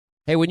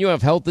Hey, when you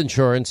have health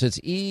insurance, it's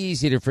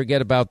easy to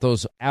forget about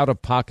those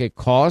out-of-pocket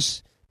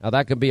costs. Now,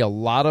 that can be a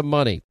lot of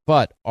money,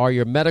 but are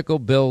your medical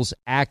bills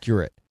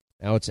accurate?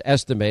 Now, it's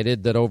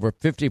estimated that over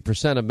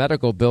 50% of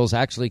medical bills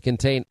actually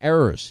contain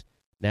errors.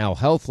 Now,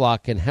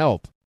 HealthLock can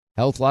help.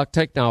 HealthLock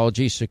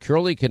technology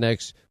securely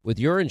connects with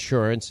your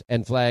insurance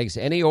and flags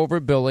any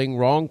overbilling,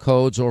 wrong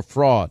codes, or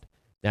fraud.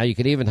 Now, you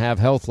can even have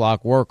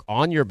HealthLock work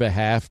on your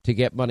behalf to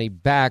get money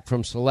back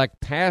from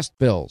select past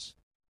bills.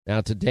 Now,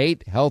 to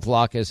date,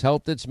 HealthLock has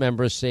helped its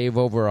members save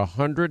over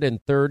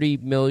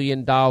 $130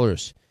 million.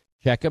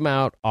 Check them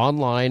out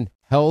online,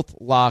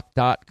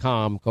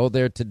 healthlock.com. Go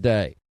there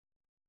today.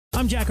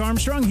 I'm Jack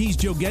Armstrong. He's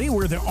Joe Getty.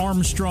 We're the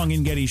Armstrong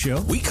and Getty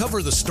Show. We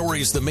cover the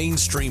stories the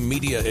mainstream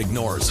media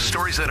ignores.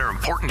 Stories that are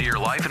important to your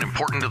life and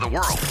important to the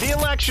world. The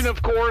election,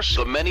 of course.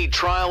 The many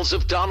trials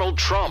of Donald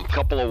Trump.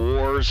 Couple of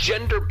wars.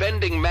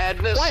 Gender-bending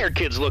madness. Why are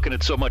kids looking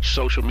at so much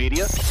social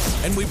media?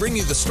 And we bring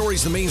you the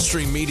stories the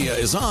mainstream media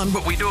is on,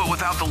 but we do it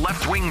without the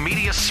left-wing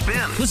media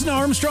spin. Listen to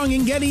Armstrong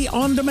and Getty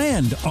on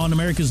demand on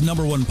America's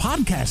 #1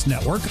 podcast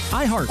network,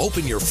 iHeart.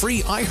 Open your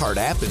free iHeart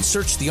app and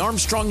search The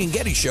Armstrong and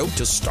Getty Show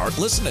to start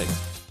listening.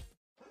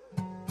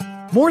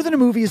 More Than a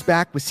Movie is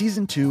back with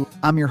Season 2.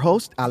 I'm your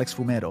host, Alex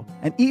Fumero,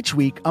 and each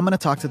week I'm going to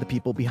talk to the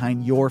people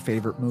behind your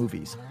favorite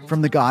movies.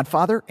 From The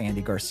Godfather,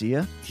 Andy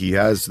Garcia. He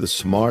has the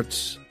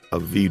smarts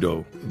of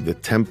Vito, the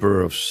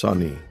temper of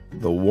Sonny,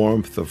 the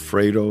warmth of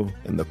Fredo,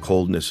 and the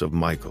coldness of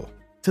Michael.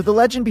 To the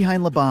legend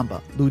behind La Bamba,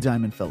 Lou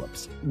Diamond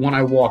Phillips. When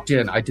I walked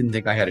in, I didn't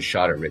think I had a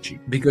shot at Richie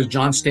because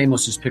John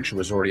Stamos' picture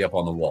was already up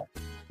on the wall.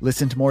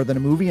 Listen to More Than a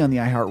Movie on the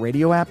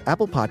iHeartRadio app,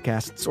 Apple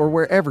Podcasts, or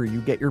wherever you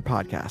get your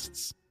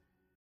podcasts.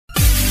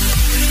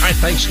 All right,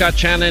 thanks, Scott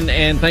Shannon,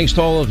 and thanks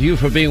to all of you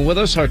for being with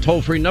us. Our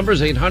toll-free number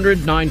is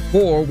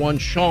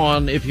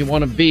 800-941-SEAN if you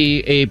want to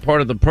be a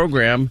part of the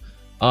program.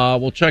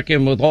 We'll check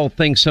in with all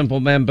things Simple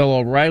Man Bill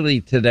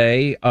O'Reilly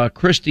today.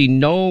 Kristi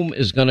Noem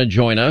is going to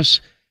join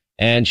us,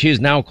 and she is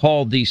now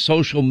called the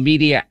social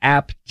media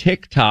app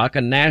TikTok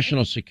a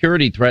national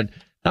security threat.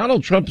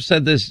 Donald Trump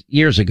said this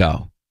years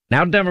ago.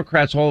 Now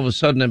Democrats all of a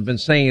sudden have been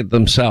saying it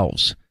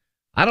themselves.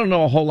 I don't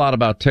know a whole lot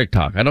about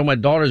TikTok. I know my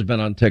daughter's been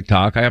on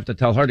TikTok. I have to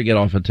tell her to get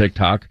off of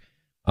TikTok.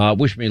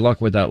 Wish me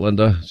luck with that,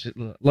 Linda.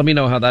 Let me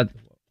know how that's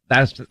going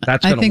to work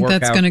out. I think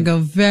that's going to go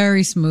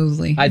very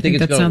smoothly. I think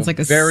that sounds like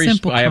a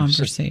simple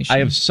conversation. I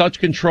have such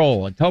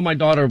control. I tell my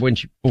daughter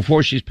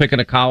before she's picking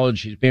a college,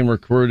 she's being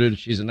recruited,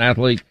 she's an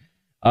athlete.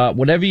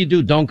 Whatever you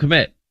do, don't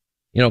commit.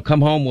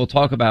 Come home, we'll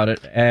talk about it.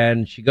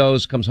 And she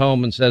comes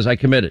home and says, I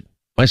committed.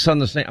 My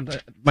son,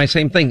 my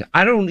same thing.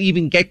 I don't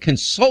even get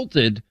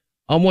consulted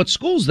on what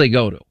schools they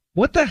go to.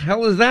 What the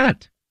hell is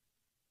that?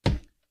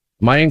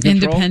 Am I in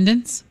control?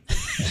 Independence.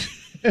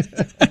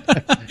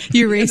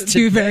 You raised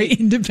two very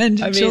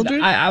independent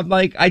children. I'm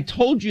like, I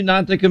told you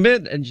not to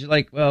commit. And she's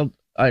like, well,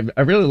 I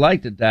really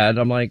liked it, Dad.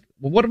 I'm like,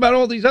 well, what about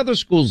all these other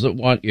schools that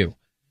want you?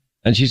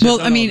 And she said, well,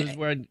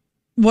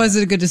 was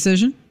it a good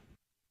decision?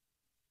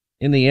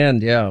 In the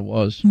end, yeah, it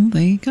was. Well,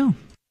 there you go.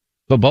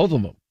 For both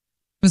of them. It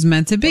was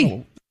meant to be.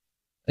 Oh,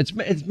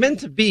 it's meant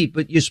to be,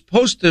 but you're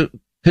supposed to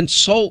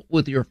consult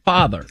with your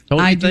father. Don't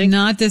you think? I do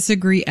not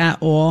disagree at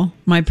all.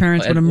 My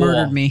parents would have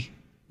murdered me.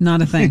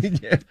 Not a thing.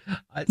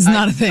 It's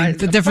not a thing.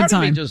 It's a different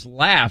time. Part of me just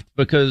laughed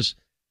because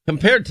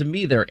compared to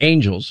me, they're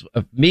angels.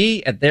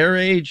 Me at their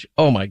age,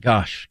 oh my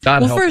gosh.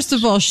 God help us. First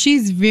of all,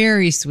 she's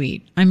very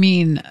sweet. I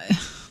mean,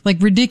 like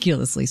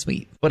ridiculously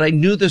sweet. But I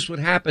knew this would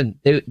happen.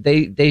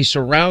 They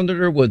surrounded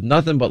her with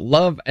nothing but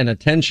love and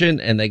attention,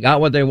 and they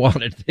got what they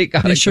wanted.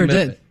 They sure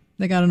did.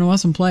 They got an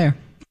awesome player.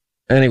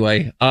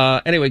 Anyway,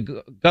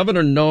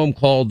 Governor Noem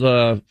called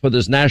it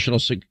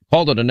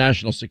a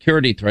national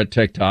security threat,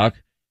 TikTok,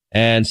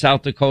 and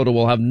South Dakota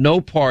will have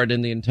no part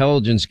in the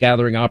intelligence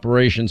gathering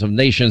operations of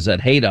nations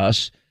that hate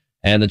us.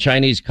 And the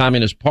Chinese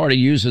Communist Party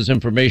uses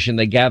information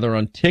they gather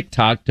on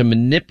TikTok to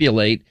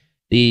manipulate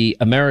the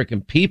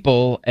American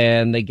people,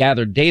 and they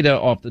gather data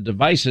off the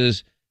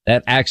devices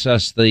that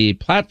access the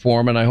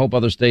platform. And I hope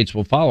other states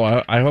will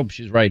follow. I hope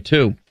she's right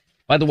too.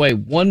 By the way,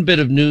 one bit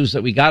of news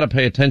that we got to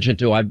pay attention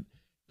to.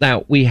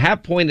 Now, we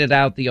have pointed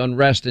out the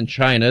unrest in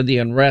China, the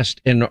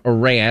unrest in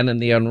Iran, and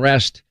the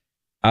unrest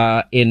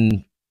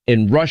in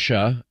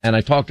Russia. And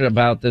I talked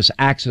about this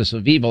axis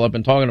of evil. I've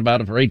been talking about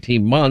it for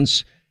 18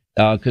 months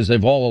because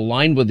they've all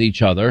aligned with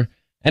each other.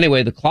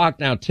 Anyway, the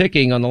clock now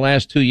ticking on the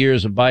last 2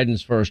 years of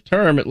Biden's first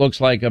term. It looks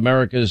like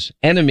America's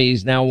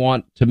enemies now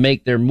want to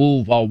make their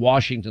move while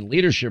Washington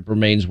leadership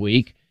remains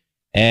weak.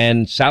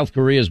 And South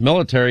Korea's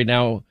military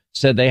now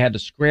said they had to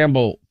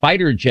scramble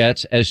fighter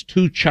jets as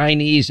 2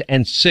 Chinese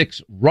and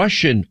 6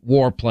 Russian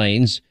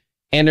warplanes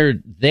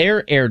entered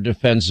their air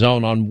defense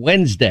zone on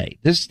Wednesday.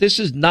 This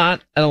is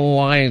not an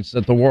alliance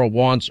that the world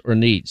wants or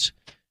needs.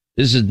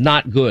 This is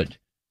not good.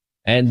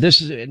 And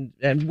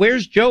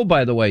where's Joe,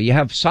 by the way? You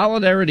have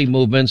solidarity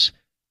movements.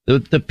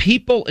 The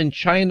people in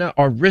China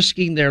are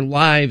risking their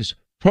lives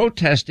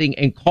protesting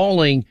and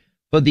calling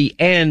for the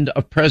end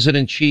of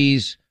President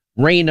Xi's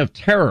reign of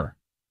terror.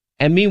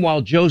 And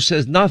meanwhile, Joe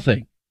says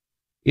nothing.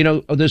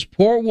 This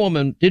poor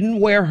woman didn't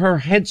wear her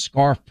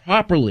headscarf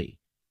properly.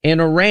 in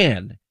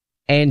Iran,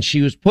 and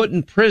she was put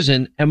in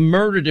prison and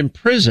murdered in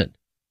prison.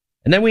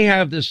 And then we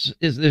have this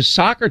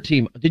soccer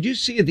team. Did you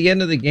see at the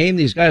end of the game,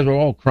 these guys were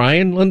all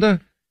crying, Linda?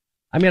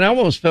 I mean, I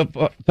almost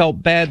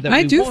felt bad that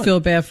I do feel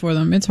bad for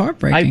them. It's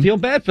heartbreaking. I feel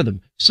bad for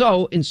them.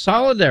 So in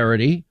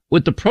solidarity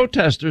with the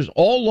protesters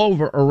all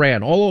over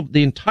Iran, all over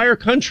the entire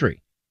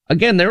country,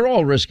 again, they're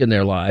all risking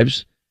their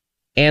lives.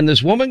 And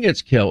this woman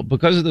gets killed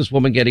because of this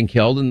woman getting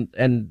killed.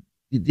 And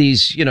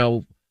these,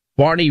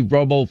 Barney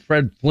Rubble,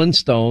 Fred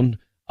Flintstone,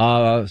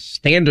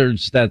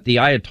 standards that the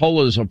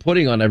Ayatollahs are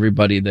putting on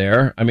everybody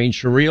there. I mean,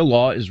 Sharia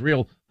law is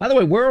real. By the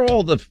way, where are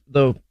all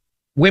the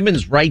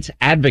women's rights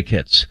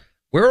advocates?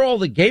 Where are all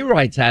the gay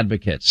rights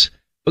advocates?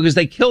 Because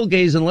they kill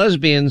gays and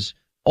lesbians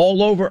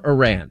all over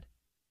Iran.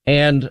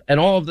 And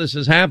all of this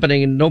is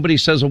happening and nobody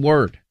says a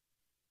word.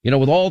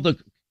 With all the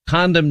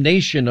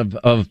condemnation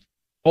of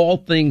all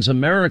things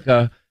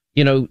America,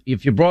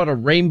 if you brought a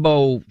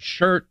rainbow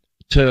shirt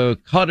to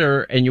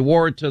Qatar and you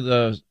wore it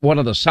to one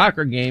of the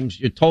soccer games,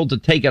 you're told to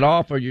take it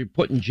off or you're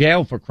put in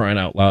jail, for crying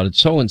out loud.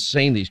 It's so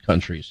insane, these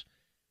countries.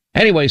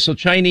 Anyway, so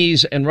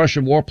Chinese and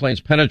Russian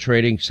warplanes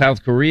penetrating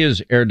South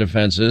Korea's air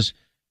defenses.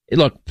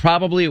 Look,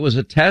 probably it was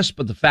a test,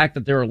 but the fact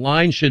that they're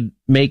aligned should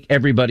make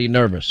everybody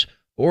nervous.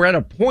 We're at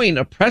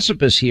a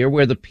precipice here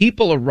where the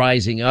people are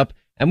rising up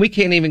and we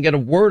can't even get a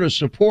word of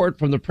support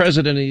from the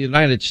president of the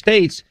United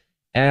States,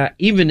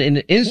 even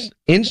in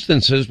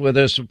instances where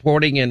they're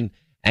supporting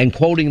and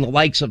quoting the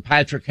likes of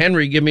Patrick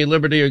Henry, give me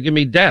liberty or give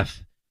me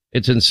death.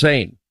 It's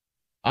insane.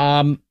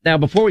 Now,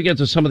 before we get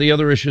to some of the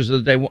other issues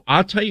of the day,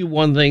 I'll tell you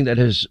one thing that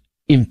has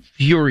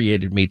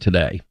infuriated me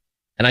today.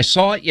 And I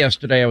saw it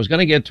yesterday. I was going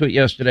to get to it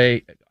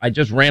yesterday. I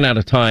just ran out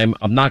of time.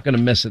 I'm not going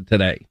to miss it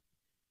today.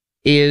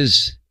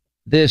 Is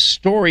this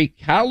story,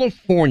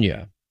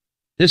 California?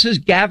 This is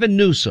Gavin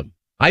Newsom.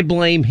 I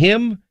blame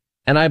him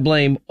and I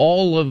blame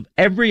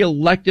every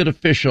elected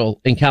official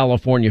in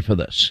California for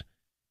this.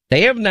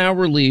 They have now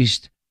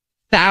released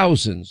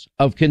thousands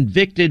of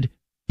convicted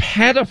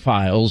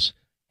pedophiles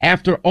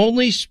after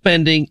only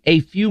spending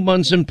a few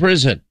months in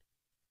prison.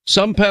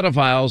 Some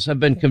pedophiles have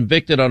been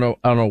convicted on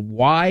a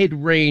wide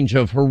range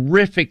of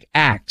horrific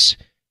acts,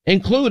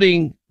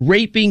 including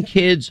raping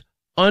kids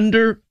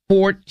under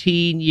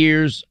 14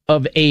 years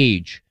of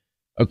age,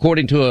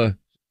 according to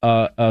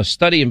a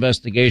study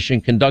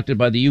investigation conducted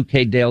by the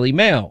UK Daily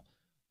Mail.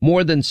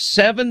 More than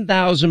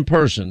 7,000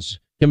 persons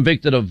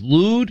convicted of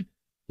lewd,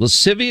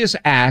 lascivious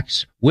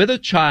acts with a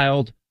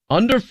child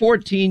under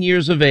 14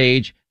 years of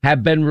age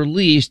have been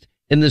released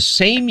in the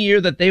same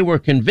year that they were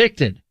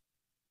convicted.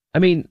 I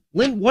mean,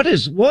 Lynn, what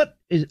is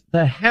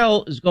the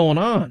hell is going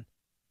on?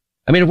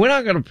 I mean, if we're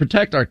not going to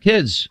protect our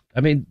kids, I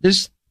mean,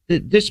 this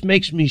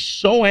makes me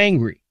so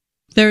angry.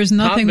 There is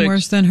nothing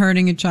worse than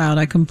hurting a child.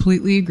 I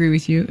completely agree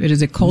with you. It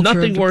is a culture of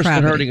depravity. Nothing worse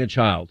than hurting a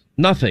child.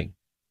 Nothing.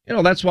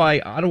 That's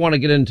why I don't want to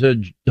get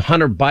into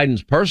Hunter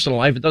Biden's personal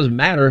life. It doesn't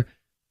matter.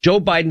 Joe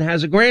Biden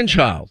has a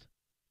grandchild.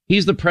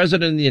 He's the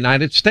president of the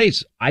United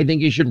States. I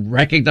think he should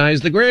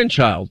recognize the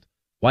grandchild.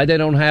 Why they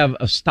don't have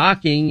a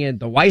stocking at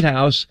the White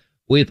House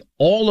with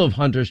all of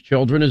Hunter's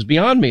children is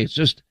beyond me. It's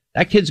just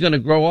that kid's going to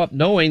grow up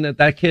knowing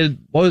that kid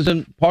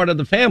wasn't part of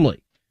the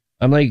family.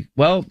 I'm like,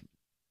 well,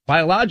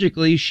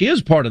 biologically, she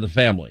is part of the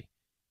family.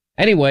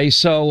 Anyway,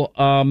 so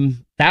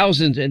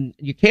thousands, and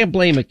you can't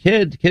blame a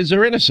kid. Kids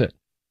are innocent.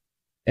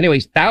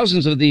 Anyways,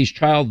 thousands of these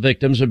child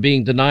victims are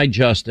being denied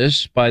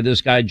justice by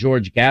this guy,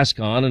 George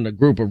Gascon, and a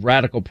group of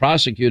radical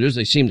prosecutors.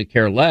 They seem to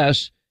care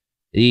less.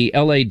 The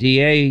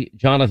LADA,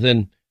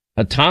 Jonathan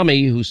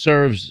Hatami, who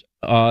serves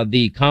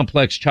the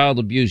complex child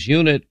abuse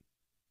unit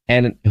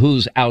and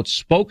whose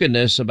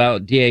outspokenness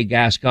about DA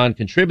Gascon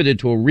contributed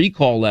to a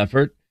recall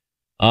effort.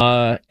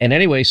 And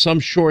anyway, some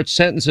short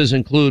sentences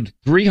include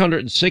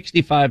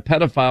 365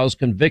 pedophiles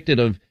convicted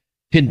of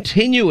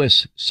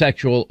continuous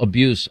sexual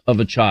abuse of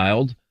a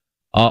child,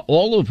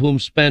 all of whom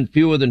spent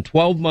fewer than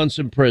 12 months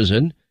in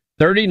prison.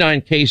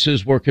 39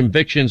 cases were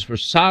convictions for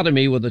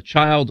sodomy with a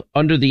child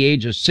under the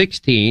age of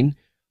 16,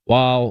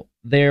 while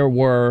there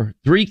were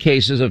 3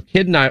 cases of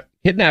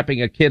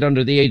kidnapping a kid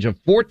under the age of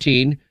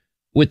 14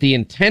 with the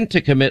intent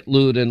to commit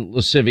lewd and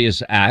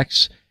lascivious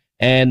acts.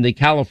 And the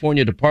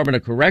California Department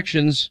of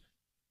Corrections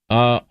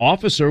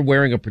officer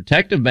wearing a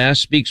protective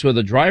mask speaks with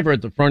a driver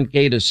at the front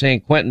gate of San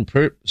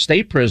Quentin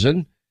State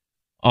Prison.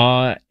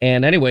 And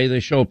anyway, they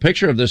show a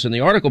picture of this in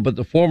the article, but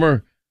the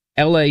former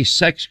LA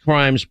sex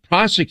crimes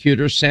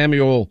prosecutor,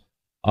 Samuel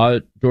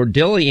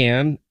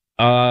Dordillian,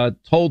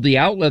 told the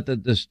outlet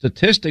that the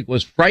statistic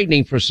was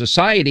frightening for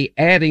society,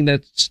 adding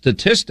that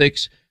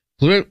statistics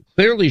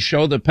clearly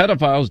show that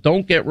pedophiles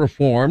don't get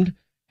reformed.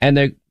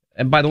 And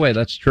by the way,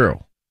 that's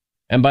true.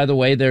 And by the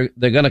way, they're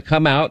going to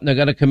come out and they're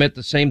going to commit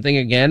the same thing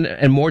again,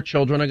 and more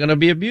children are going to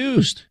be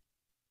abused.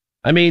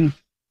 I mean,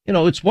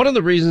 it's one of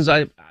the reasons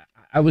I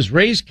was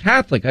raised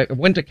Catholic. I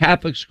went to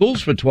Catholic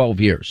schools for 12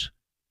 years.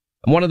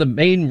 And one of the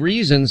main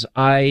reasons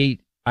I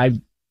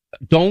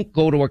don't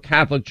go to a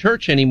Catholic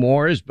church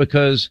anymore is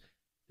because,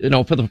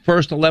 for the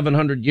first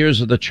 1,100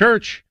 years of the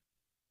church,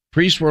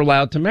 priests were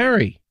allowed to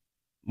marry.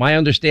 my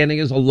understanding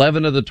is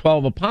 11 of the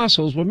 12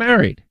 apostles were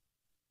married.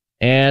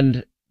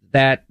 And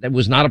that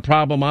was not a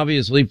problem,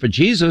 obviously, for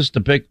Jesus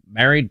to pick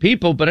married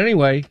people. But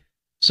anyway,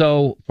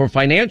 so for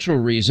financial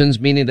reasons,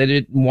 meaning they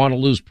didn't want to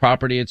lose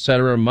property, et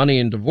cetera, money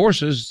in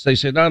divorces, they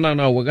said,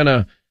 no, we're going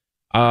to,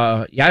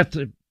 you have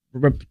to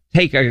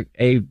take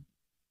a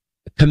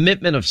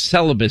commitment of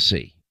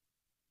celibacy.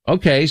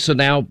 Okay, so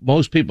now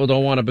most people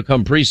don't want to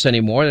become priests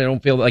anymore. They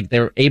don't feel like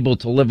they're able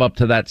to live up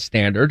to that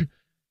standard.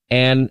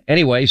 And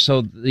anyway,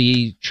 so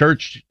the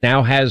church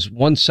now has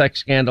one sex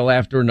scandal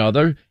after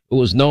another. It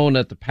was known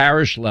at the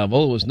parish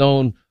level. It was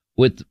known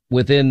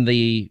within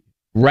the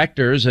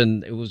rectors,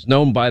 and it was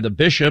known by the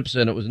bishops,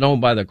 and it was known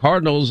by the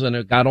cardinals, and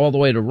it got all the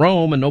way to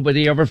Rome, and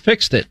nobody ever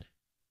fixed it.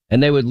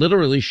 And they would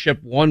literally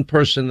ship one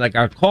person that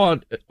got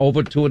caught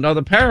over to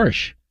another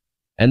parish,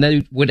 and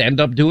they would end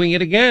up doing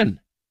it again.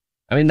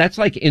 I mean, that's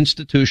like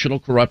institutional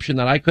corruption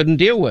that I couldn't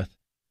deal with.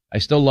 I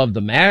still love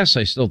the Mass.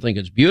 I still think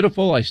it's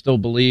beautiful. I still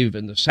believe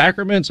in the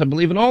sacraments. I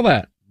believe in all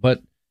that.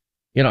 But,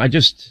 you know,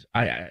 it's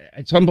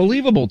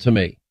unbelievable to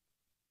me.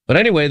 But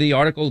anyway, the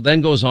article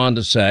then goes on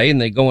to say,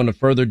 and they go into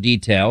further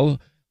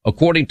detail,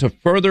 according to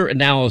further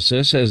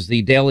analysis, as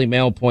the Daily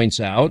Mail points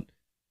out,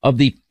 of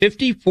the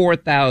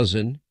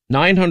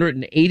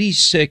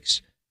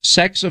 54,986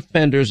 sex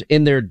offenders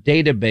in their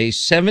database,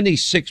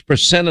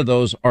 76% of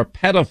those are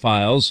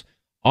pedophiles.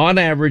 On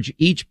average,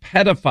 each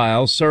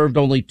pedophile served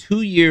only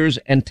 2 years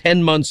and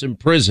 10 months in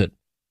prison.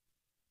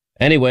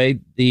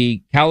 Anyway,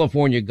 the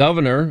California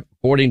governor,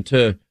 according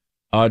to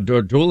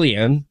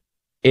Dordulian,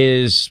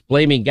 is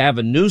blaming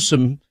Gavin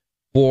Newsom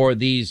for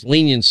these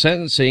lenient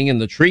sentencing and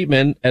the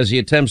treatment as he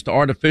attempts to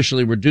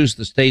artificially reduce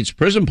the state's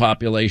prison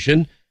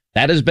population.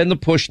 That has been the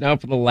push now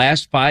for the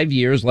last 5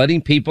 years,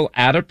 letting people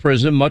out of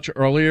prison much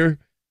earlier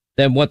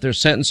than what their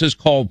sentences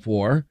called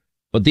for.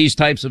 But these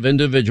types of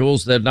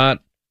individuals, they're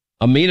not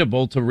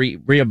amenable to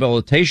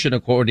rehabilitation,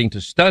 according to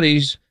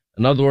studies.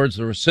 In other words,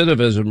 the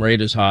recidivism rate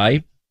is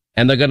high,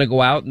 and they're going to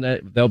go out and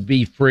they'll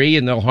be free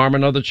and they'll harm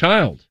another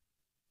child.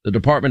 The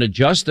Department of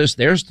Justice,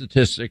 their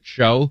statistics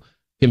show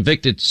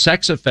convicted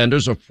sex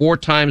offenders are 4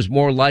 times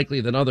more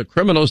likely than other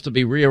criminals to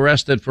be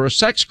rearrested for a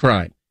sex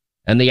crime.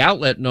 And the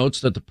outlet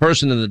notes that the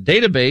person in the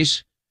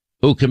database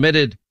who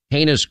committed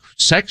heinous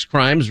sex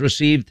crimes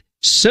received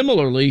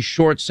similarly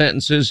short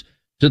sentences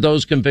to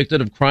those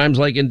convicted of crimes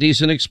like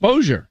indecent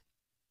exposure.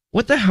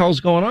 What the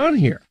hell's going on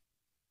here?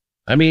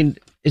 I mean,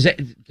 is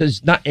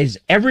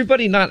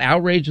everybody not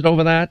outraged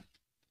over that?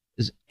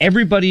 Does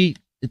everybody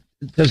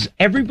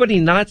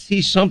not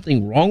see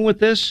something wrong with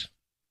this?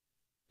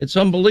 It's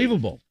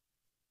unbelievable.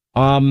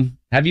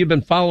 Have you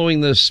been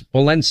following this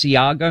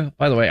Balenciaga?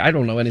 By the way, I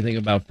don't know anything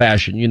about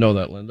fashion. You know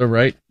that, Linda,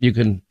 right? You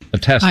can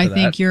attest to that. I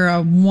think you're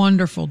a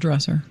wonderful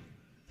dresser.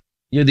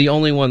 You're the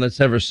only one that's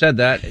ever said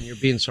that, and you're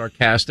being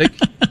sarcastic.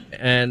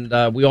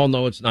 And we all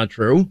know it's not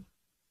true.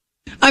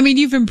 I mean,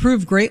 you've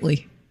improved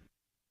greatly.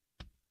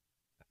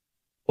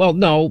 Well,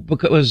 no,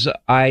 because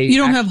you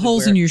don't have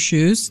holes in your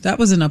shoes. That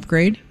was an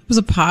upgrade. It was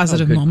a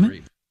positive moment.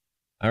 Grief.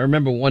 I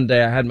remember one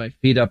day I had my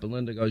feet up and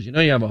Linda goes, you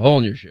know, you have a hole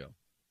in your shoe.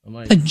 I'm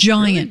like, a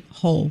giant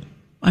hole,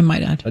 I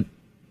might add.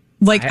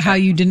 How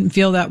you didn't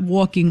feel that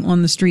walking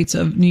on the streets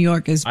of New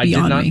York is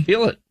beyond me. I did not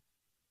feel it.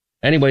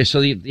 Anyway,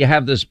 so you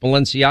have this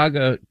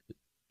Balenciaga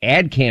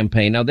ad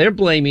campaign. Now they're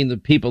blaming the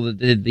people that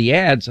did the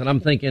ads. And I'm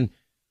thinking,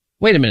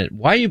 wait a minute,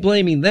 why are you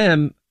blaming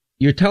them?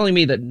 You're telling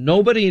me that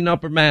nobody in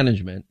upper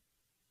management,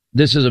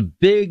 this is a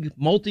big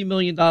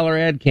multi-million-dollar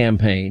ad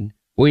campaign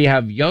where you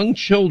have young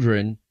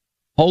children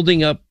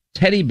holding up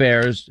teddy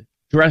bears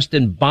dressed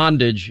in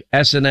bondage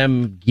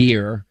S&M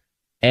gear,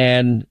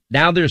 and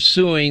now they're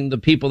suing the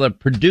people that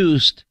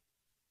produced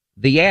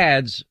the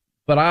ads.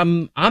 But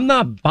I'm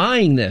not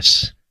buying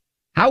this.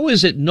 How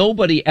is it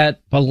nobody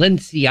at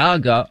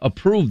Balenciaga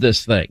approved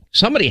this thing?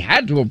 Somebody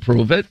had to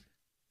approve it.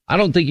 I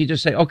don't think you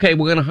just say, okay,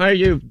 we're going to hire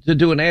you to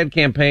do an ad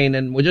campaign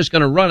and we're just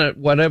going to run it,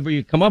 whatever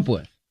you come up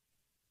with.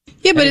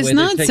 Yeah, but it's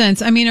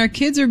nonsense. I mean, our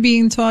kids are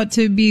being taught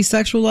to be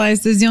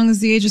sexualized as young as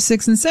the age of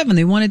 6 and 7.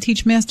 They want to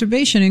teach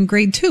masturbation in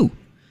grade 2.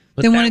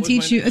 They want to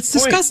teach you. It's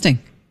disgusting.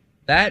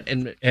 That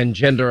and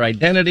gender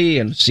identity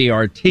and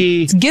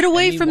CRT. Get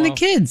away from the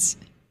kids.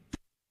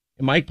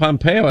 Mike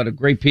Pompeo had a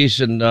great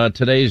piece in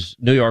today's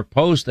New York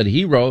Post that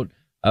he wrote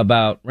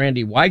about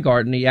Randy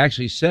Weingarten. He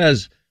actually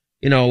says,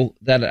 you know,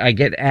 that I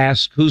get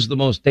asked who's the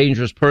most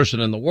dangerous person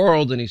in the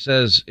world, and he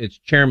says it's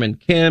Chairman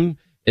Kim.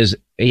 Is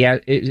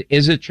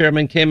it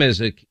Chairman Kim?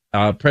 Is it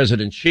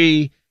President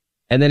Xi?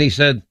 And then he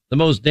said the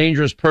most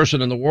dangerous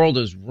person in the world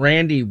is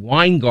Randy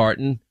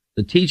Weingarten,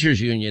 the teachers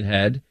union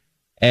head.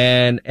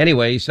 And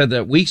anyway, he said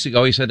that weeks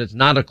ago. He said it's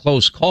not a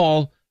close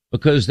call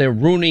because they're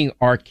ruining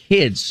our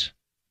kids.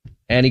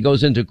 And he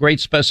goes into great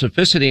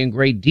specificity and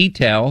great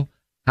detail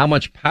how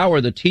much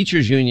power the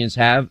teachers unions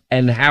have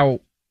and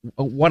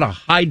what a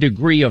high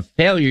degree of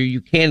failure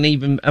you can't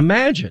even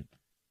imagine.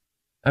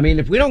 I mean,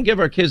 if we don't give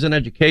our kids an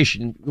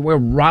education, we're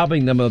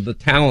robbing them of the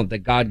talent that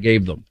God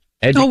gave them.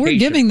 Education, we're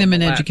giving them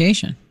an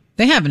education.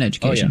 They have an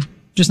education,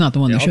 just not the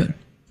one they should.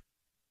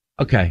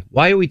 Okay.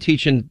 Why are we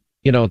teaching,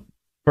 1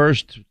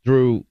 first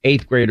through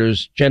eighth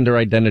graders gender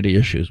identity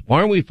issues? Why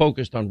aren't we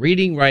focused on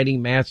reading,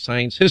 writing, math,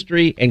 science,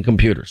 history, and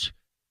computers?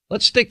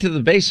 Let's stick to the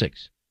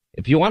basics.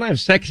 If you want to have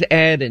sex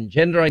ed and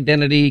gender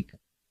identity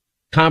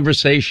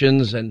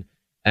conversations and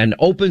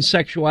open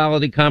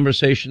sexuality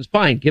conversations,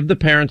 fine. Give the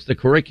parents the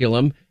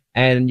curriculum,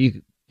 and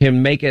you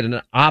can make it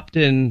an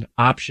opt-in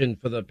option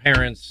for the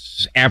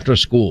parents after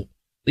school.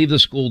 Leave the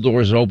school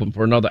doors open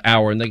for another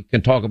hour, and they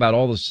can talk about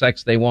all the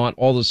sex they want,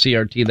 all the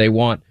CRT they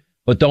want,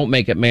 but don't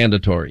make it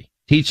mandatory.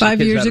 Teach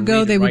 5 years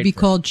ago, they would be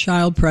called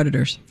child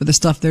predators for the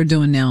stuff they're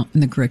doing now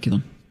in the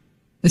curriculum.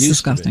 It's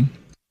disgusting.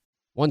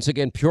 Once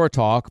again, Pure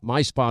Talk,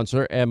 my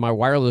sponsor and my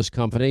wireless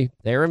company,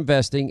 they're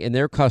investing in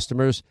their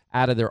customers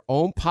out of their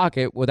own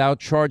pocket without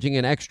charging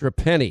an extra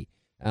penny.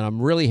 And I'm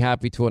really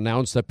happy to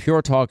announce that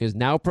Pure Talk is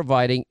now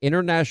providing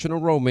international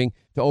roaming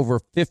to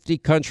over 50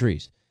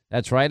 countries.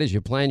 That's right. As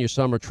you plan your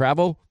summer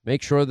travel,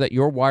 make sure that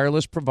your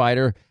wireless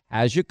provider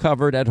has you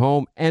covered at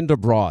home and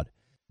abroad.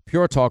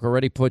 Pure Talk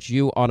already puts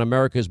you on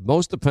America's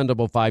most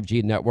dependable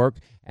 5G network,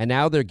 and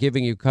now they're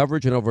giving you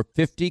coverage in over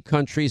 50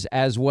 countries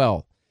as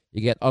well.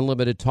 You get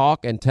unlimited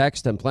talk and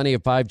text and plenty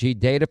of 5G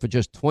data for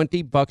just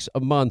 $20 a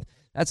month.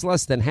 That's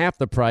less than half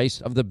the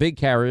price of the big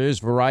carriers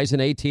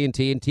Verizon,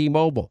 AT&T, and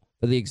T-Mobile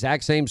for the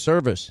exact same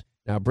service.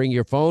 Now bring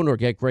your phone or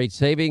get great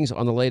savings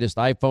on the latest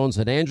iPhones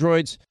and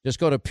Androids. Just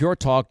go to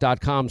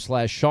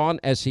puretalk.com/Sean,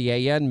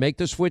 S-E-A-N. Make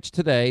the switch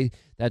today.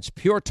 That's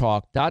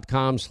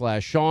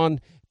puretalk.com/Sean.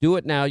 Do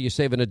it now. You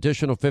save an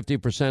additional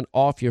 50%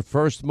 off your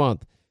first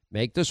month.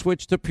 Make the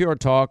switch to Pure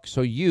Talk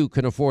so you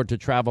can afford to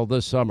travel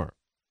this summer.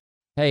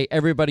 Hey,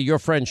 everybody, your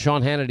friend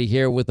Sean Hannity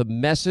here with a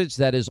message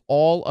that is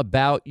all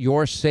about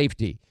your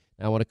safety.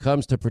 Now, when it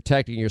comes to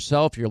protecting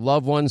yourself, your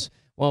loved ones,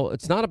 well,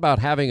 it's not about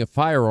having a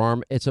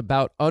firearm. It's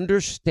about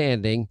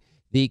understanding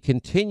the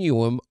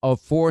continuum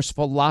of force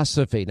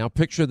philosophy. Now,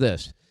 picture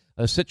this.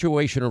 A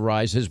situation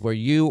arises where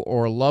you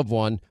or a loved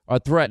one are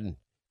threatened.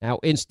 Now,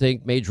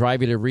 instinct may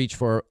drive you to reach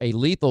for a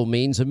lethal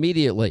means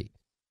immediately.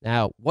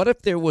 Now, what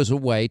if there was a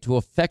way to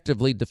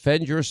effectively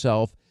defend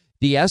yourself,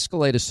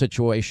 de-escalate a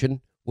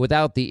situation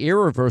without the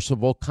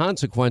irreversible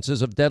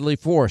consequences of deadly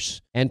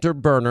force? Enter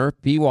Byrna,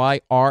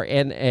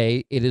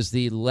 B-Y-R-N-A. It is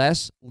the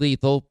less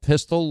lethal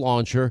pistol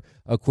launcher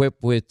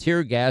equipped with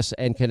tear gas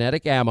and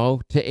kinetic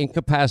ammo to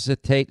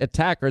incapacitate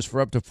attackers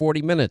for up to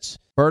 40 minutes.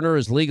 Byrna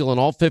is legal in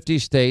all 50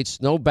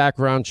 states. No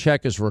background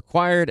check is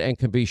required and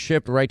can be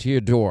shipped right to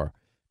your door.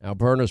 Now,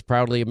 Byrna is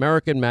proudly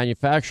American,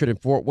 manufactured in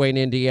Fort Wayne,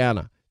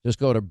 Indiana. Just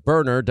go to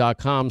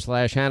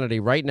Byrna.com/Hannity.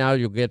 Right now,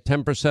 you'll get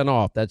 10%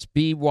 off. That's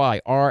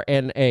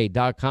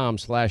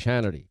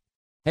BYRNA.com/Hannity.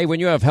 Hey, when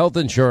you have health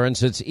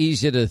insurance, it's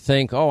easy to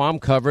think, oh, I'm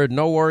covered,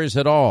 no worries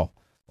at all.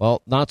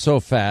 Well, not so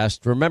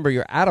fast. Remember,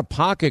 your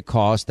out-of-pocket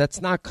cost,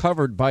 that's not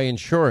covered by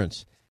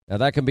insurance. Now,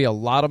 that can be a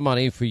lot of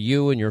money for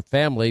you and your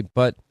family,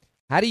 but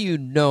how do you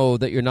know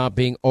that you're not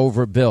being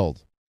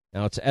overbilled?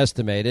 Now, it's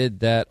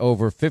estimated that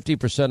over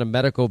 50% of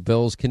medical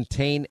bills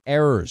contain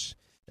errors.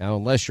 Now,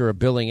 unless you're a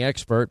billing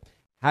expert,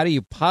 how do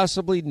you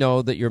possibly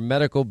know that your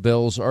medical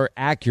bills are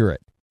accurate?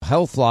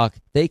 HealthLock,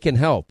 they can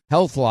help.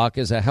 HealthLock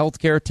is a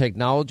healthcare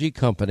technology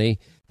company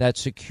that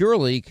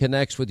securely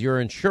connects with your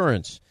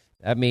insurance.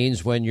 That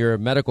means when your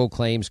medical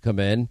claims come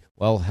in,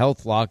 well,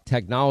 HealthLock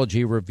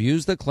technology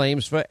reviews the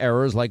claims for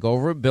errors like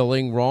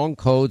overbilling, wrong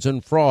codes,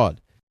 and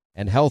fraud.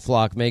 And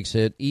HealthLock makes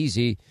it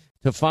easy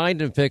to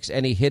find and fix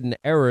any hidden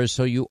errors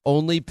so you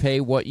only pay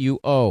what you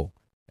owe.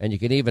 And you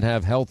can even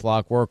have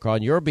HealthLock work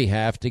on your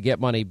behalf to get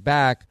money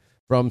back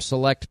from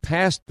select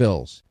past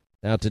bills.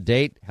 Now, to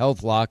date,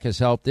 HealthLock has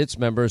helped its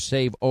members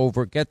save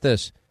over, get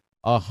this,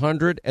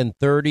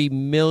 $130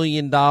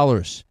 million.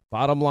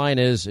 Bottom line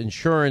is,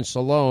 insurance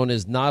alone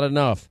is not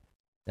enough.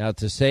 Now,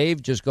 to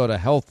save, just go to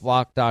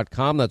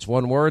healthlock.com. That's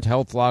one word,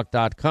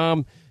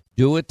 healthlock.com.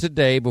 Do it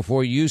today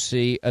before you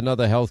see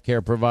another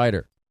healthcare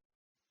provider.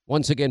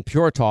 Once again,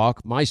 Pure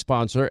Talk, my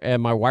sponsor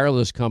and my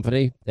wireless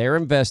company, they're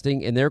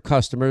investing in their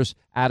customers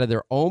out of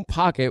their own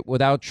pocket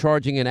without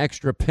charging an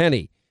extra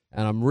penny.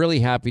 And I'm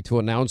really happy to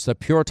announce that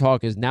Pure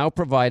Talk is now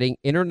providing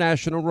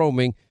international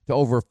roaming to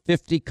over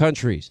 50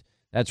 countries.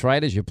 That's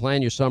right. As you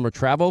plan your summer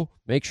travel,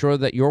 make sure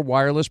that your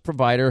wireless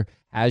provider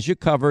has you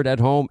covered at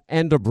home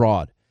and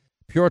abroad.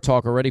 Pure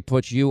Talk already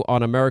puts you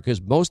on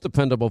America's most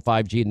dependable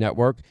 5G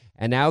network,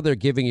 and now they're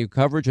giving you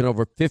coverage in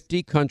over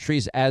 50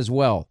 countries as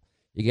well.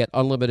 You get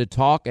unlimited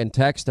talk and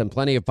text and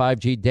plenty of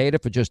 5G data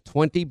for just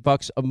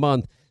 $20 a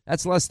month.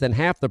 That's less than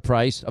half the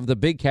price of the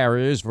big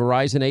carriers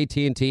Verizon,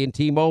 AT&T, and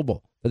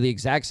T-Mobile for the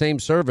exact same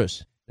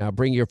service. Now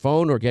bring your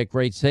phone or get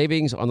great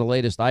savings on the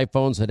latest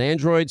iPhones and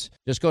Androids.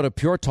 Just go to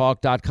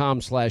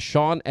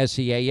puretalk.com/Sean,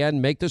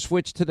 S-E-A-N. Make the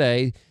switch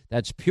today.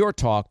 That's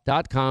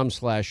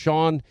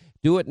puretalk.com/Sean.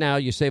 Do it now.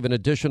 You save an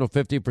additional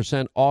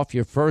 50% off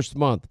your first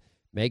month.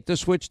 Make the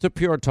switch to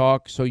Pure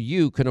Talk so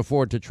you can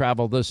afford to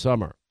travel this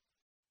summer.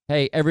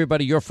 Hey,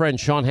 everybody, your friend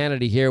Sean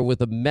Hannity here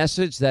with a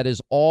message that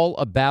is all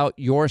about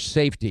your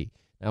safety.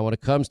 Now, when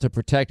it comes to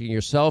protecting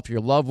yourself,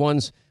 your loved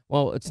ones,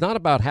 well, it's not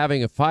about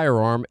having a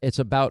firearm. It's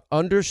about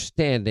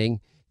understanding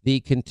the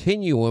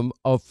continuum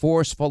of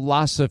force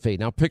philosophy.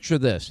 Now, picture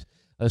this.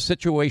 A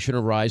situation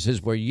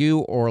arises where you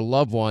or a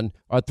loved one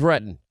are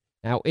threatened.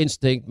 Now,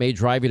 instinct may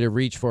drive you to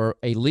reach for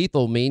a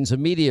lethal means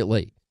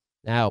immediately.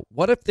 Now,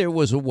 what if there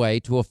was a way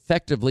to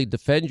effectively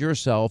defend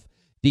yourself,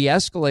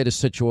 de-escalate a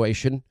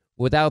situation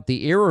without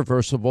the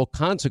irreversible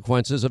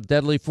consequences of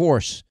deadly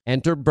force?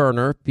 Enter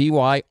Byrna,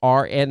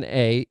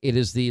 B-Y-R-N-A. It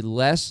is the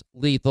less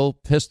lethal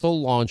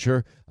pistol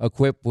launcher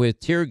equipped with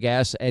tear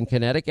gas and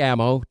kinetic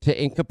ammo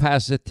to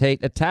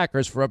incapacitate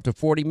attackers for up to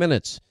 40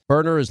 minutes.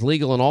 Byrna is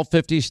legal in all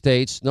 50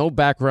 states. No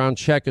background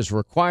check is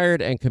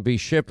required and can be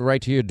shipped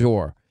right to your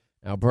door.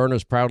 Now, Byrna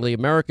is proudly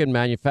American,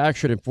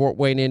 manufactured in Fort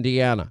Wayne,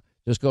 Indiana.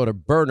 Just go to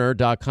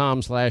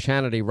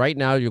Byrna.com/Hannity. Right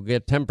now, you'll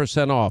get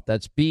 10% off.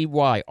 That's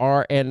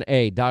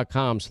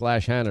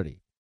BYRNA.com/Hannity.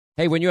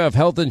 Hey, when you have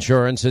health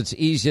insurance, it's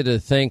easy to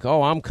think,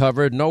 oh, I'm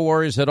covered, no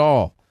worries at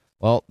all.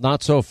 Well,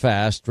 not so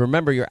fast.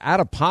 Remember, your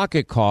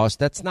out-of-pocket cost,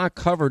 that's not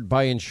covered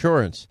by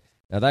insurance.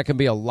 Now, that can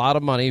be a lot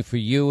of money for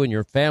you and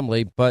your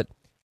family, but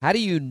how do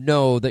you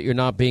know that you're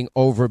not being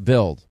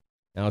overbilled?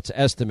 Now, it's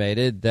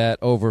estimated that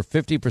over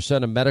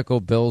 50% of medical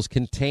bills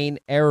contain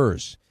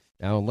errors.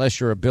 Now, unless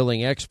you're a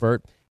billing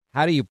expert,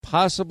 how do you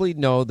possibly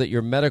know that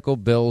your medical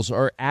bills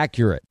are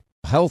accurate?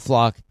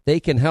 HealthLock, they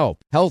can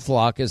help.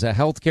 HealthLock is a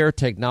healthcare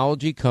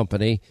technology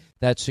company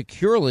that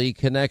securely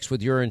connects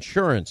with your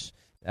insurance.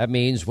 That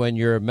means when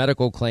your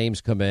medical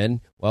claims come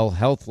in, well,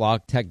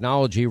 HealthLock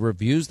technology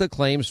reviews the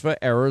claims for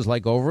errors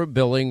like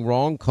overbilling,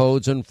 wrong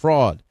codes, and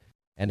fraud.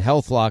 And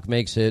HealthLock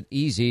makes it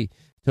easy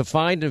to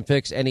find and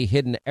fix any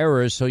hidden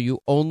errors so you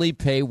only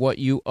pay what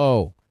you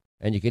owe.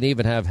 And you can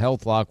even have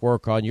HealthLock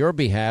work on your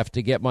behalf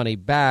to get money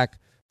back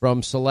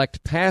from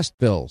select past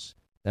bills.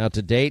 Now,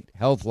 to date,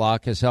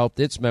 HealthLock has helped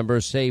its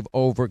members save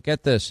over,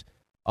 get this,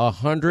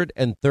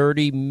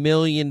 $130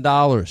 million.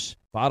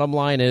 Bottom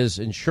line is,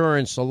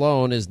 insurance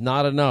alone is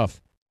not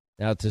enough.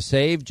 Now, to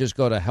save, just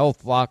go to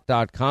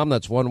healthlock.com.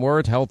 That's one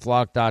word,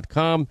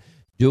 healthlock.com.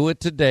 Do it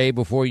today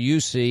before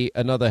you see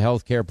another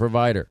healthcare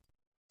provider.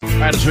 All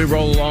right, as we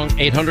roll along,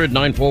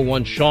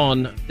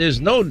 800-941-SEAN, there's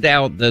no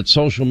doubt that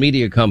social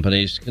media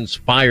companies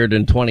conspired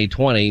in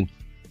 2020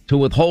 to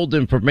withhold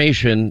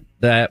information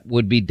that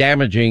would be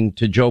damaging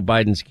to Joe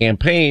Biden's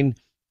campaign,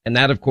 and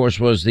that, of course,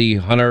 was the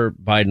Hunter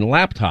Biden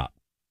laptop.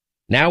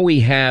 Now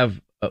we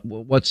have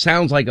what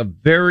sounds like a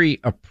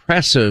very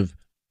oppressive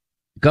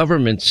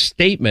government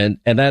statement,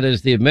 and that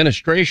is the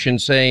administration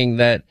saying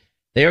that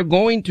they're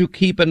going to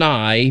keep an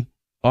eye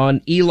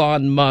on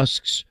Elon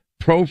Musk's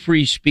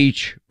pro-free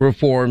speech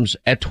reforms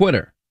at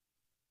Twitter.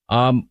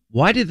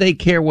 Why did they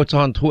care what's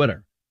on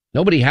Twitter?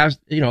 Nobody has,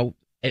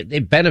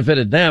 it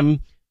benefited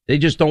them. They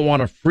just don't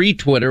want a free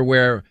Twitter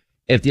where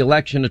if the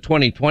election of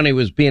 2020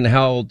 was being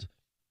held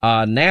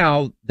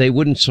now, they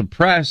wouldn't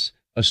suppress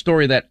a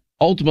story that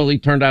ultimately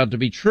turned out to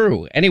be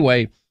true.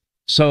 Anyway,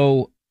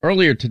 so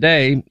earlier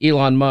today,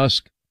 Elon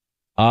Musk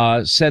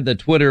said that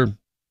Twitter,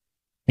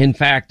 in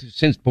fact,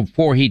 since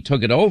before he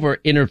took it over,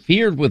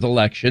 interfered with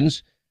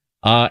elections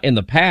in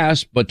the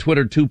past, but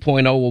Twitter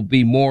 2.0 will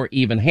be more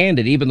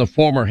even-handed. Even the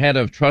former head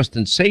of trust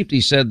and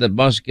safety said that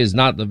Musk is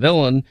not the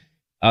villain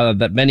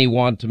that many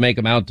want to make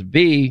him out to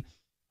be.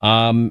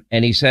 And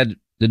he said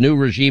the new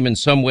regime in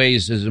some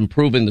ways is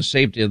improving the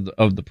safety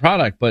of the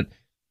product. But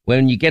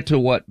when you get to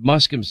what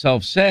Musk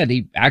himself said,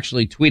 he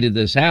actually tweeted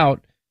this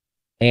out,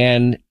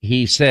 and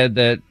he said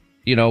that,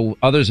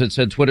 others had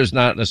said Twitter's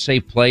not a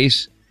safe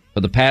place for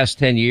the past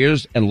 10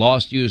 years and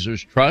lost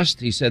users' trust.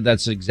 He said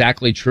that's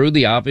exactly true.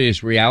 The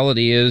obvious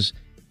reality is,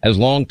 as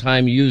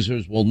longtime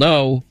users will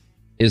know,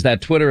 is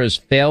that Twitter has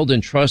failed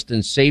in trust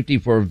and safety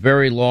for a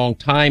very long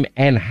time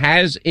and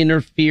has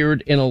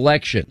interfered in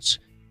elections.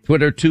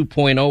 Twitter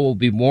 2.0 will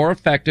be more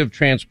effective,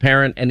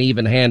 transparent, and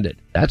even-handed.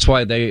 That's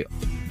why they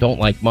don't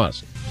like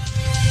Musk.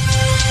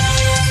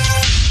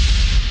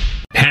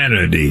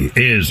 Hannity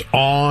is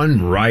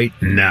on right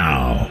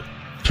now.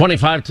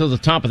 25 to the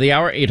top of the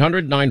hour,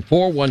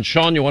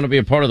 800-941-SEAN. You want to be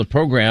a part of the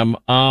program.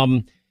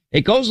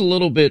 It goes a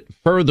little bit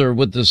further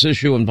with this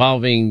issue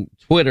involving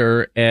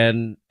Twitter,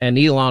 and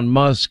Elon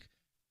Musk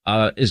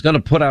is going to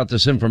put out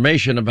this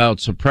information about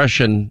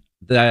suppression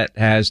that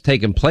has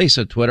taken place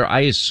at Twitter.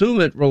 I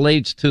assume it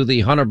relates to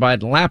the Hunter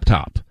Biden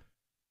laptop.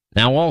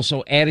 Now,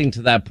 also adding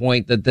to that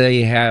point that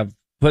they have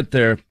put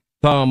their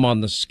thumb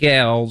on the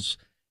scales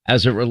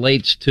as it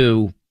relates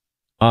to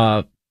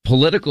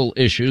political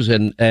issues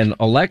and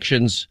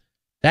elections.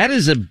 That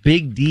is a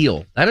big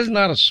deal. That is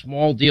not a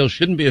small deal.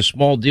 Shouldn't be a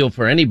small deal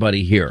for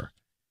anybody here.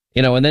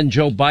 And then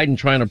Joe Biden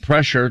trying to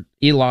pressure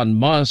Elon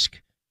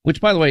Musk, which,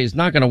 by the way, is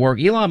not going to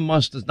work. Elon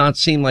Musk does not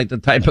seem like the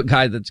type of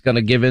guy that's going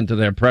to give in to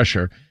their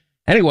pressure.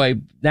 Anyway,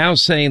 now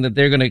saying that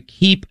they're going to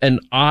keep an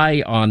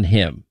eye on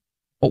him.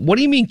 But what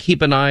do you mean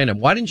keep an eye on him?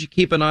 Why didn't you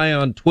keep an eye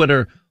on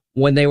Twitter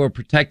when they were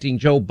protecting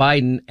Joe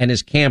Biden and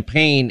his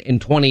campaign in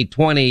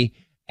 2020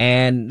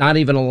 and not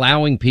even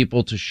allowing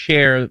people to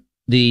share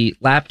the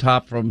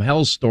laptop from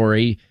hell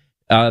story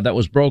that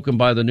was broken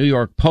by the New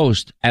York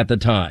Post at the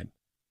time?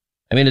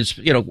 I mean, it's,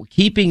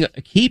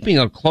 keeping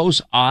a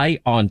close eye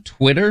on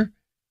Twitter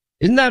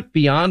Isn't that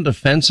beyond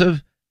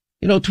offensive?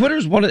 You know,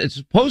 Twitter's it's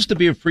supposed to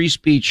be a free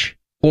speech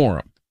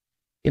forum.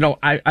 You know,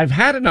 I've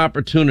had an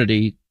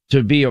opportunity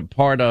to be a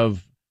part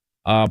of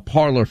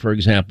Parler, for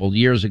example,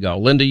 years ago.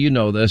 Linda, you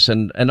know this,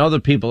 and other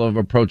people have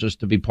approached us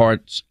to be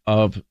parts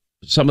of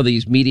some of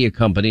these media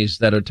companies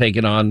that are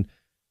taking on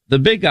the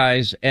big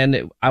guys.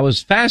 And I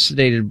was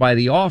fascinated by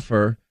the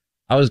offer.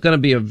 I was going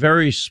to be a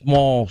very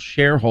small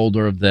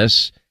shareholder of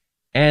this.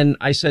 And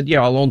I said,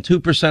 yeah, I'll own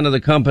 2% of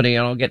the company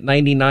and I'll get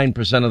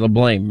 99% of the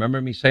blame.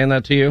 Remember me saying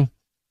that to you?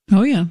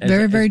 Oh, yeah.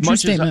 Very true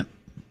statement.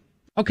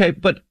 Okay,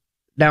 but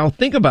now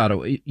think about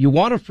it. You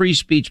want a free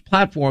speech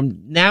platform.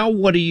 Now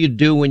what do you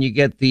do when you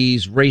get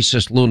these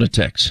racist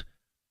lunatics?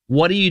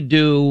 What do you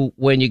do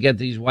when you get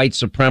these white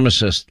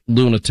supremacist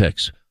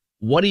lunatics?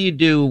 What do you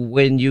do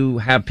when you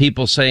have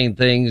people saying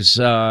things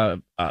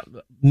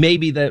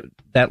maybe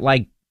that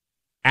like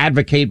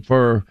advocate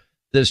for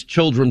this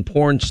children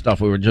porn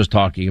stuff we were just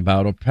talking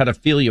about, or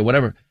pedophilia,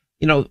 whatever?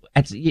 You know,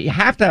 you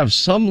have to have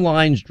some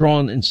lines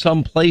drawn in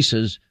some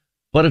places.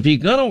 But if you're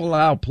going to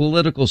allow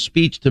political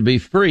speech to be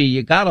free,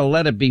 you got to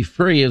let it be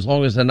free as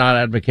long as they're not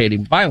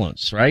advocating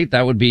violence, right?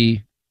 That would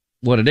be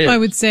what it is. I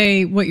would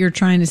say what you're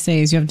trying to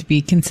say is you have to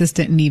be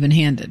consistent and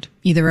even-handed.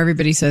 Either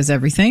everybody says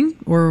everything,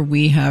 or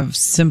we have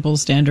simple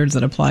standards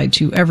that apply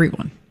to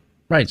everyone.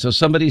 Right. So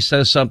somebody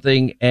says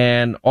something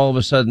and all of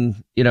a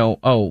sudden, you know,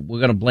 oh, we're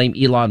going to blame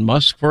Elon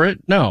Musk for it?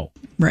 No.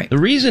 Right. The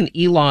reason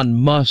Elon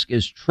Musk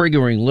is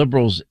triggering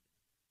liberals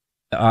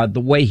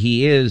the way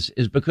he is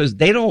because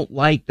they don't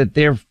like that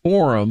their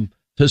forum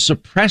to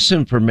suppress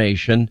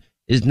information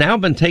has now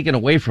been taken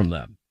away from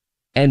them.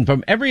 And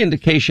from every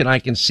indication I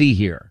can see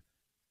here,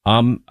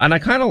 and I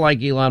kind of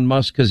like Elon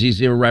Musk because he's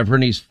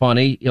irreverent, he's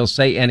funny, he'll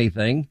say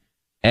anything,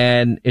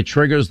 and it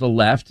triggers the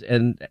left,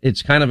 and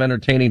it's kind of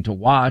entertaining to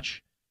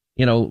watch.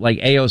 You know, like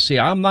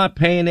AOC, I'm not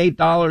paying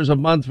 $8 a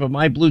month for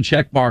my blue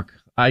check mark.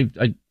 I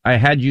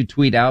had you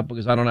tweet out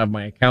because I don't have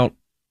my account.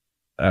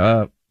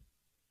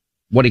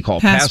 What do you call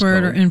it?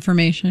 Password or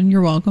information.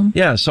 You're welcome.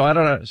 Yeah. So I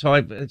don't know. So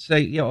I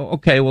say, you know,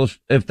 okay, well,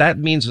 if that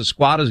means the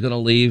squad is going to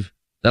leave,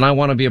 then I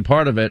want to be a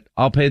part of it.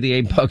 I'll pay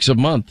the $8 a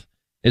month.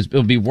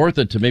 It'll be worth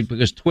it to me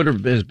because Twitter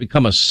has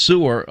become a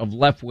sewer of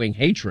left-wing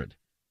hatred.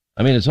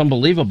 I mean, it's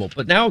unbelievable.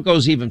 But now it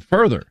goes even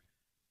further.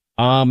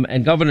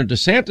 And Governor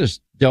DeSantis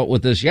dealt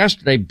with this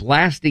yesterday,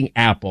 blasting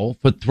Apple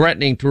for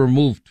threatening to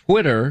remove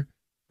Twitter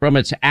from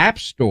its app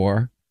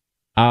store,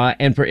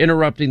 and for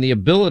interrupting the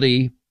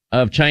ability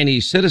of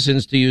Chinese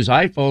citizens to use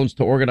iPhones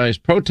to organize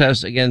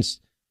protests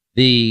against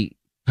the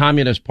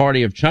Communist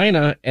Party of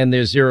China and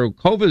their zero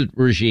COVID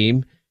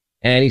regime.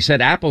 And he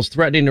said Apple's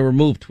threatening to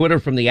remove Twitter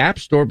from the App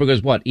Store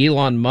because what?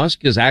 Elon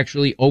Musk is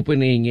actually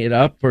opening it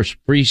up for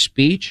free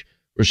speech,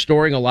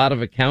 restoring a lot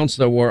of accounts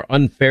that were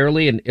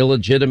unfairly and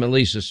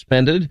illegitimately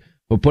suspended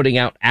for putting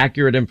out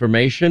accurate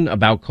information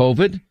about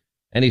COVID.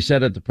 And he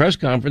said at the press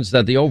conference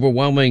that the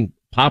overwhelming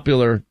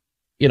popular,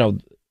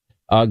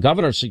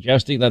 governor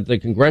suggesting that the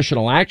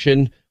congressional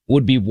action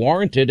would be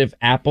warranted if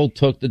Apple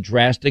took the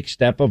drastic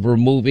step of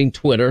removing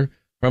Twitter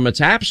from its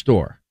app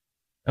store.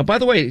 Now, by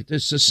the way,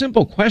 there's a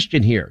simple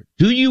question here.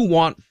 Do you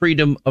want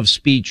freedom of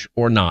speech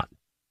or not?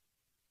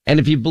 And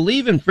if you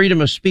believe in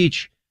freedom of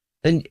speech,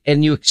 then,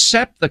 and you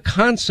accept the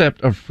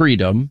concept of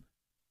freedom,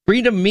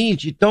 freedom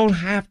means you don't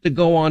have to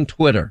go on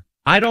Twitter.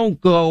 I don't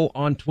go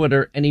on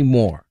Twitter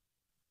anymore.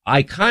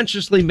 I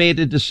consciously made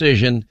a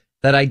decision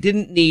that I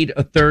didn't need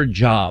a third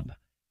job.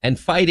 And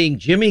fighting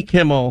Jimmy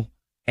Kimmel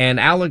and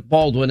Alec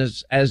Baldwin,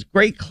 as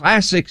great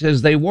classics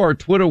as they were,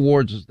 Twitter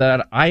wars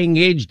that I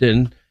engaged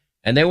in,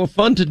 and they were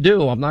fun to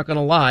do, I'm not going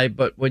to lie,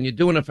 but when you're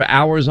doing it for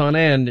hours on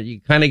end, you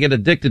kind of get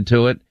addicted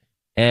to it,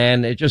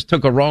 and it just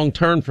took a wrong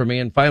turn for me,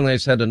 and finally I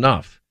said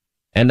enough.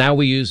 And now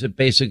we use it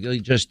basically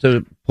just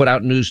to put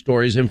out news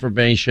stories,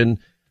 information,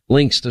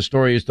 links to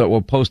stories that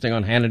we're posting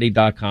on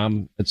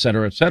Hannity.com, et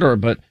cetera, et cetera.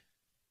 But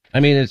I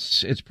mean,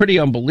 it's pretty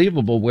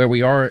unbelievable where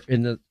we are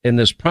in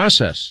this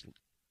process.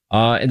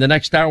 In the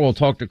next hour, we'll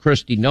talk to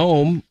Kristi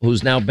Noem,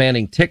 who's now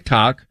banning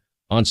TikTok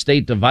on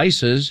state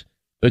devices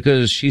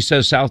because she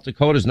says South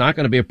Dakota is not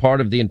going to be a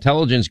part of the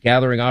intelligence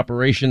gathering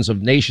operations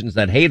of nations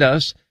that hate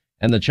us.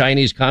 And the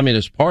Chinese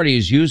Communist Party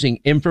is using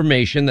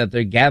information that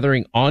they're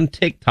gathering on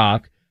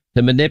TikTok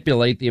to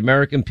manipulate the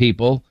American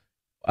people.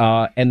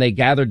 And they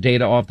gather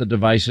data off the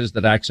devices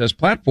that access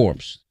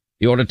platforms.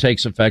 The order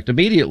takes effect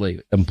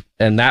immediately.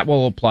 And that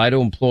will apply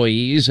to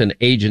employees and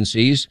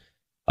agencies,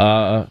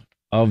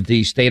 of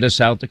the state of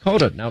South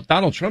Dakota. Now,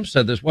 Donald Trump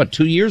said this,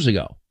 2 years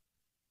ago?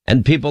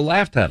 And people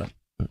laughed at him.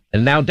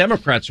 And now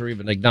Democrats are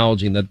even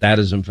acknowledging that that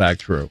is in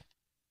fact true.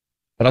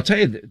 But I'll tell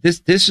you,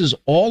 this is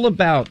all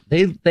about,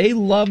 they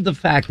love the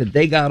fact that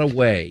they got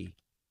away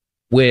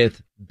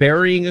with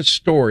burying a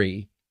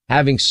story,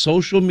 having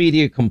social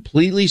media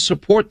completely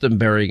support them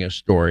burying a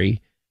story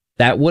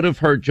that would have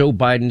hurt Joe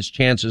Biden's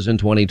chances in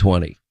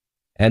 2020.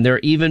 And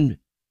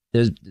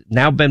there's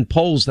now been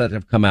polls that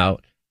have come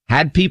out.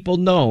 Had people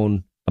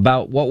known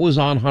about what was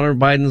on Hunter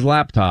Biden's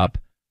laptop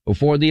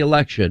before the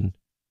election,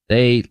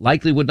 they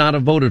likely would not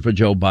have voted for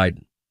Joe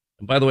Biden.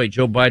 And by the way,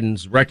 Joe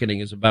Biden's reckoning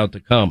is about to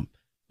come.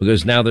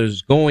 because now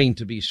there's going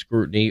to be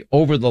scrutiny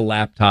over the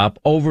laptop,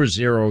 over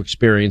Zero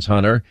Experience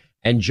Hunter,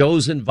 and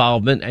Joe's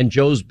involvement and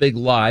Joe's big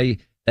lie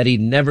that he'd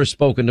never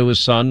spoken to his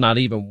son, not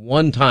even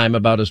one time,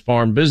 about his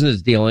foreign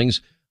business dealings,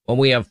 when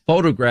we have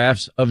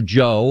photographs of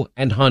Joe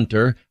and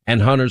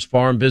Hunter's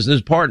foreign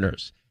business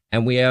partners.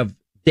 And we have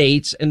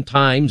dates and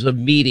times of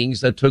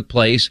meetings that took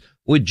place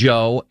with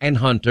Joe and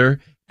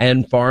Hunter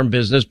and foreign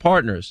business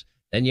partners.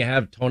 Then you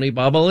have Tony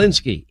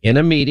Bobulinski in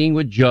a meeting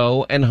with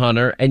Joe and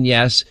Hunter. And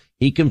yes,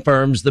 he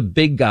confirms the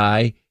big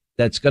guy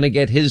that's going to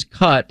get his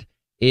cut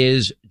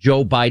is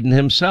Joe Biden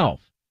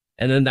himself.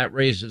 And then that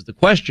raises the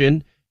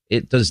question,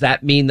 does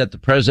that mean that the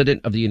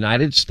president of the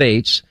United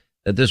States,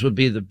 that this would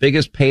be the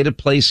biggest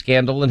pay-to-play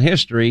scandal in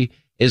history,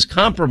 is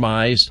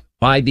compromised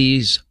by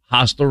these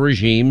hostile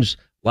regimes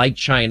like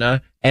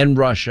China and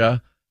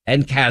Russia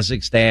and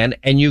Kazakhstan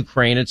and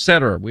Ukraine,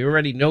 etc.? We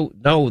already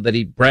know that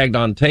he bragged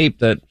on tape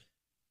that,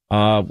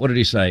 what did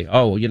he say?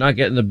 Oh, you're not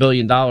getting the $1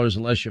 billion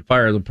unless you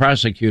fire the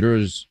prosecutor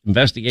who's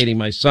investigating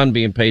my son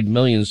being paid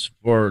millions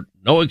for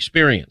no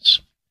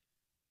experience.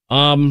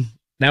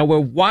 Now we're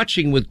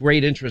watching with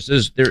great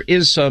interest. There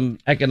is some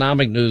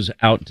economic news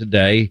out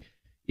today.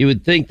 You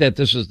would think that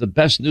this is the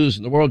best news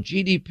in the world.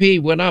 GDP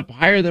went up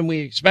higher than we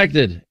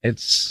expected.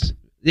 The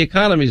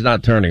economy's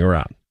not turning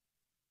around,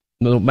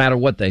 no matter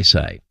what they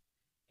say.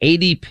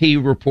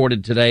 ADP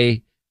reported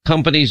today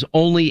companies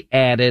only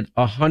added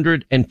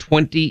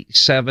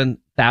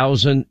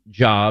 127,000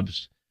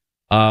 jobs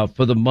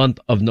for the month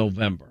of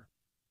November.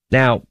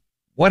 Now,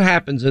 what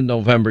happens in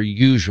November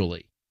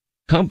usually?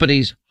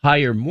 Companies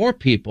hire more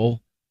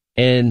people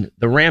and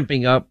the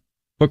ramping up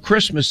for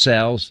Christmas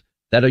sales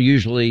that are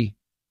usually,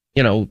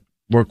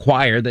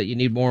 require that you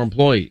need more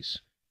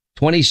employees.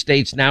 20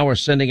 states now are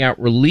sending out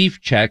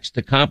relief checks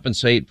to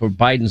compensate for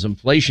Biden's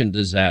inflation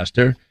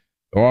disaster.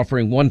 They're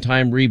offering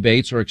one-time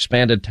rebates or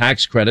expanded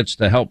tax credits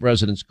to help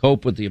residents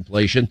cope with the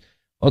inflation.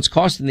 Well, it's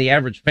costing the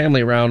average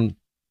family around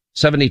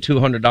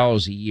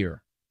 $7,200 a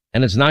year,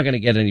 and it's not going to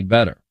get any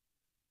better.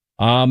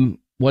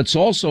 What's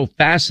also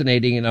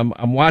fascinating, and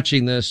I'm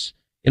watching this,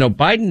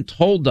 Biden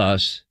told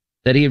us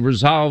that he had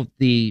resolved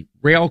the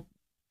rail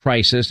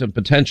crisis and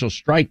potential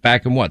strike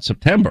back in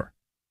September.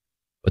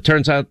 But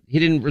turns out he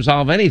didn't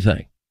resolve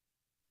anything.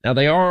 Now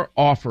they are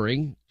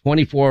offering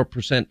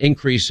 24%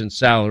 increase in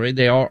salary.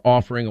 They are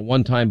offering a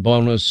one-time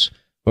bonus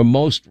for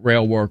most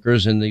rail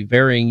workers in the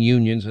varying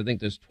unions. I think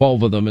there's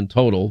 12 of them in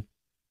total,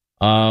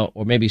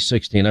 or maybe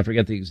 16. I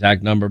forget the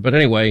exact number. But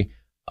anyway,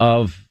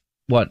 of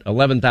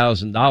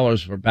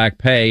 $11,000 for back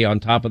pay on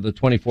top of the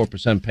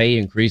 24% pay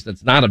increase.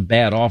 That's not a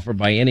bad offer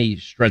by any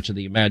stretch of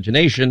the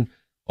imagination,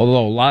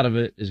 although a lot of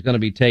it is going to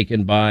be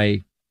taken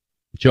by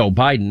Joe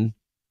Biden.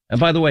 And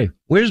by the way,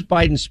 where's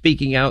Biden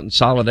speaking out in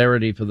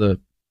solidarity for the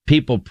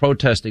people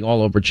protesting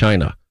all over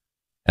China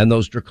and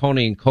those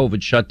draconian COVID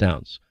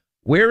shutdowns?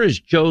 Where is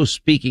Joe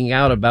speaking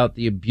out about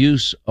the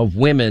abuse of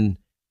women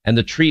and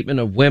the treatment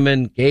of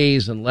women,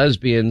 gays, and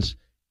lesbians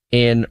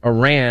in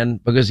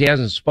Iran? Because he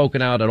hasn't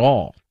spoken out at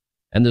all.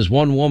 And this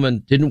one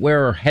woman didn't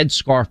wear her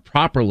headscarf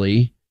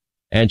properly,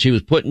 and she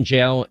was put in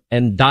jail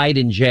and died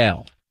in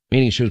jail,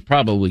 meaning she was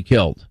probably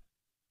killed.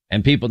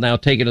 And people now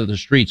taking to the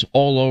streets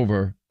all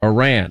over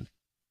Iran.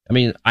 I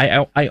mean,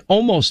 I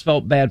almost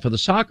felt bad for the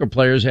soccer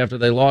players after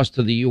they lost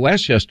to the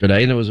U.S.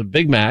 yesterday, and it was a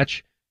big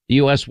match. The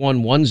U.S.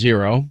 won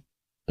 1-0,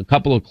 a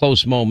couple of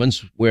close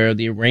moments where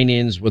the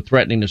Iranians were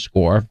threatening to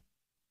score.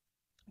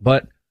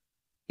 But,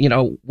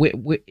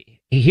 we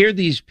hear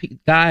these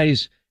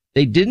guys,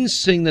 they didn't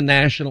sing the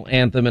national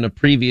anthem in a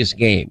previous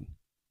game.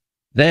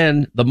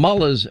 Then the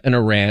mullahs in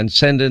Iran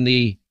send in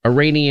the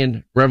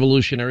Iranian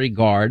Revolutionary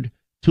Guard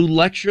to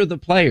lecture the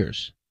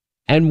players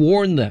and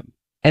warn them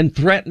and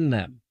threaten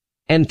them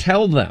and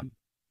tell them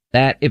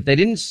that if they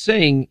didn't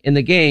sing in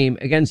the game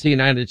against the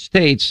United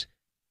States,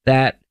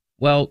 that,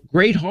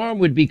 great harm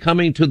would be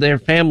coming to their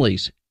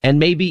families and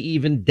maybe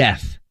even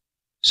death.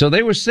 So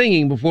they were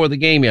singing before the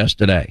game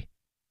yesterday.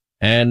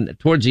 And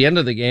towards the end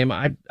of the game,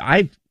 I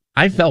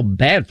felt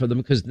bad for them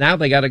because now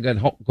they got to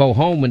go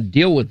home and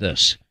deal with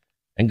this.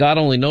 And God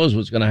only knows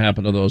what's going to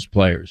happen to those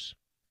players.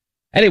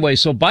 Anyway,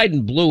 so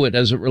Biden blew it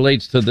as it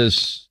relates to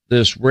this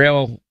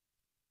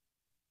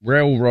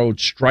railroad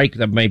strike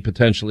that may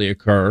potentially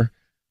occur.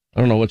 I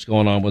don't know what's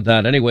going on with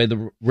that. Anyway,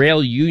 the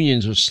rail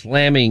unions are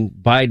slamming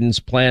Biden's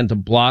plan to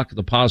block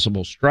the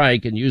possible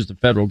strike and use the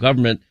federal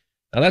government.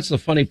 Now, that's the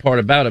funny part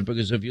about it,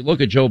 because if you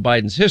look at Joe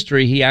Biden's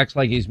history, he acts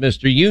like he's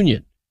Mr.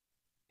 Union.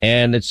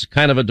 And it's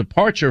kind of a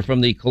departure from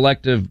the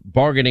collective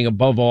bargaining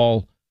above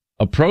all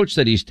approach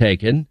that he's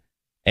taken.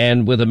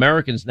 And with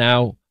Americans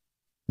now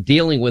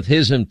dealing with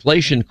his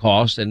inflation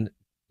cost and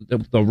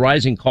the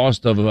rising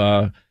cost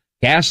of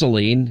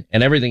gasoline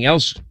and everything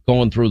else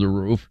going through the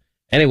roof.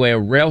 Anyway, a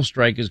rail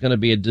strike is going to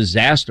be a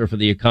disaster for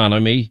the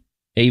economy,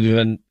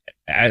 even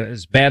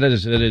as bad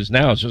as it is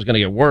now. It's just going to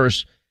get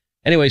worse.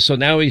 Anyway, so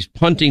now he's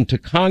punting to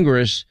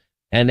Congress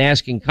and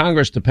asking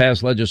Congress to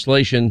pass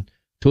legislation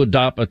to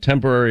adopt a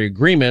temporary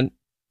agreement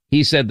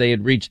he said they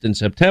had reached in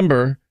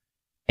September.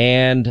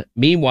 And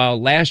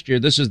meanwhile, last year,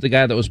 this is the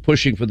guy that was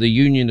pushing for the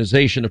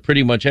unionization of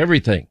pretty much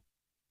everything.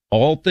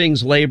 All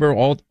things labor,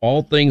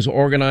 all things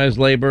organized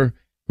labor,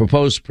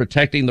 proposed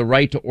protecting the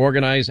right to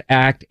organize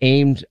act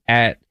aimed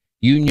at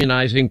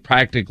unionizing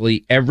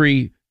practically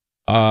every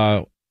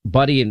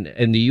buddy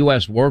in the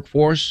U.S.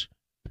 workforce,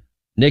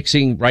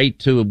 nixing right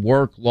to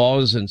work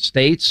laws in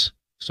states.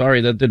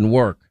 Sorry, that didn't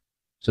work.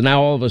 So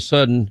now all of a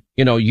sudden,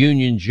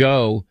 Union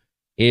Joe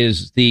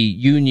is the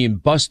union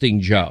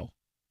busting Joe.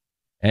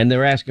 And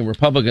they're asking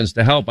Republicans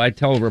to help. I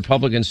tell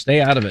Republicans,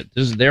 stay out of it.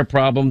 This is their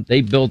problem.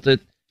 They built it.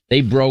 They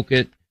broke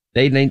it.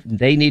 They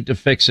need to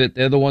fix it.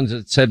 They're the ones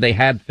that said they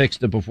had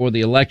fixed it before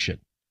the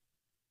election.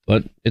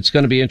 But it's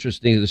going to be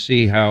interesting to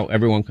see how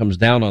everyone comes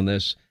down on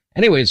this.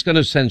 Anyway, it's going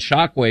to send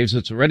shockwaves.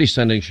 It's already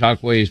sending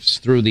shockwaves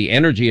through the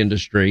energy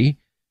industry.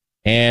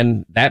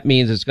 And that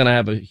means it's going to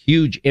have a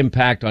huge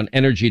impact on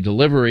energy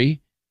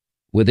delivery,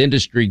 with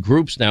industry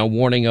groups now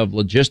warning of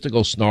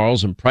logistical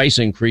snarls and price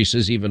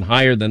increases even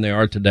higher than they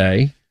are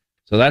today.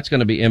 So that's going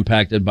to be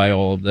impacted by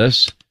all of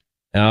this.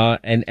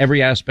 And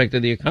every aspect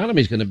of the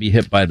economy is going to be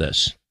hit by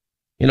this.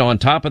 On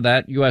top of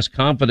that, U.S.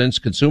 confidence,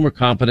 consumer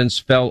confidence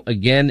fell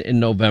again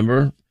in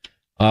November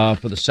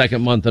for the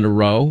second month in a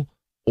row.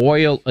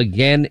 Oil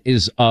again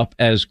is up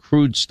as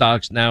crude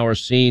stocks now are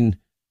seen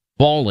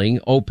falling.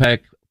 OPEC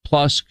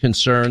Plus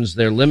concerns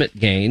their limit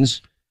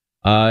gains.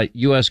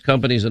 U.S.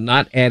 companies are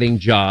not adding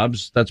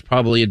jobs. That's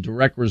probably a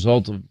direct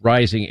result of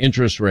rising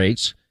interest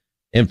rates.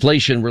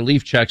 Inflation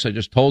relief checks I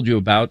just told you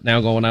about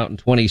now going out in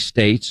 20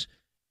 states.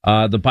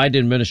 The Biden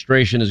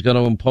administration is going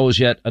to impose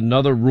yet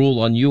another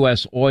rule on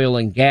U.S. oil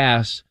and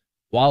gas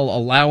while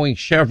allowing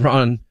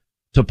Chevron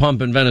to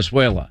pump in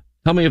Venezuela.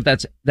 Tell me if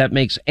that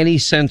makes any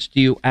sense to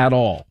you at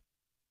all.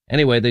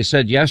 Anyway, they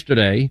said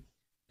yesterday,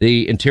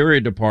 the Interior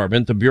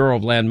Department, the Bureau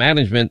of Land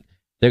Management,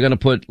 they're going to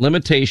put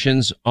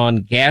limitations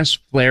on gas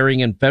flaring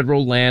in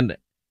federal land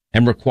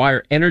and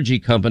require energy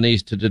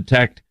companies to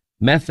detect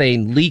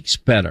methane leaks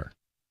better.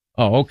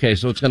 Oh, okay.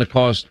 So it's going to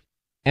cost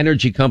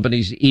energy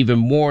companies even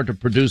more to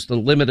produce the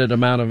limited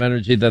amount of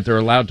energy that they're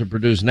allowed to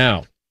produce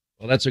now.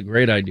 Well, that's a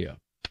great idea.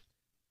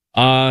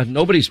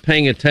 Nobody's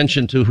paying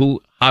attention to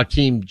who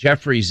Hakeem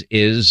Jeffries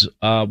is.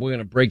 We're going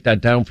to break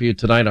that down for you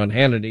tonight on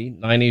Hannity,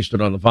 9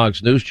 Eastern on the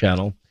Fox News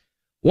Channel.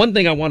 One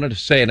thing I wanted to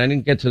say, and I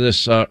didn't get to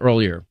this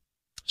earlier.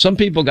 Some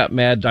people got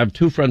mad. I have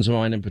two friends of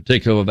mine in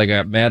particular. They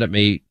got mad at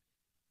me,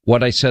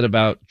 what I said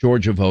about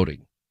Georgia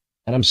voting.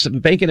 And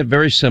I'm making it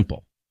very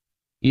simple.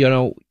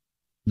 The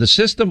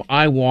system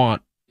I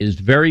want is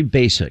very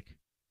basic.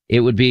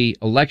 It would be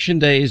election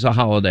day is a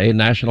holiday, a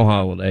national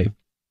holiday.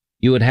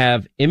 You would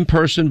have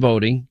in-person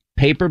voting,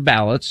 paper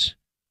ballots.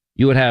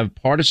 You would have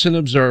partisan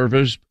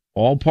observers,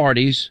 all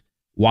parties,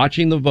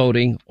 watching the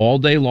voting all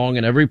day long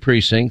in every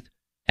precinct,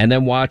 and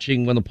then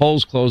watching when the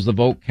polls close, the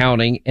vote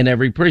counting in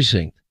every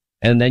precinct.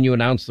 And then you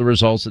announce the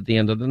results at the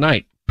end of the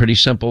night. Pretty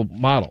simple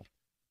model.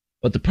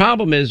 But the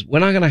problem is we're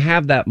not going to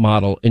have that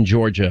model in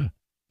Georgia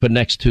for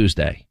next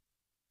Tuesday.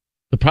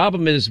 The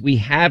problem is we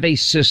have a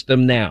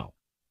system now.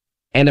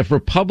 And if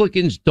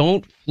Republicans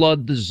don't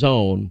flood the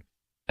zone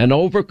and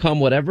overcome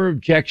whatever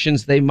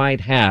objections they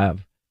might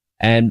have,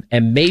 and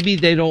maybe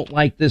they don't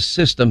like this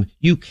system,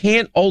 you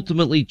can't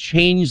ultimately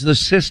change the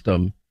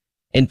system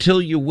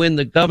until you win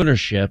the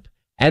governorship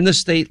and the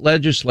state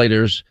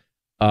legislators'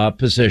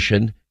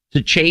 position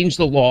to change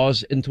the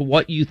laws into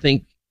what you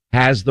think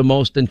has the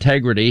most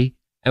integrity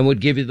and would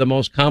give you the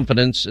most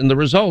confidence in the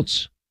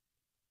results.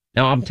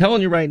 Now, I'm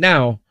telling you right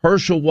now,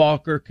 Herschel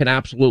Walker can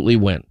absolutely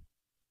win.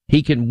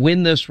 He can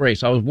win this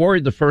race. I was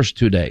worried the first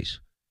 2 days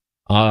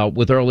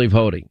with early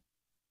voting.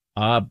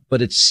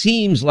 But it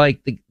seems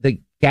like the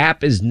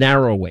gap is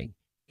narrowing.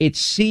 It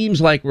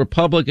seems like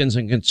Republicans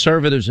and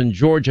conservatives in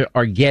Georgia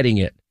are getting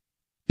it.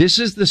 This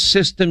is the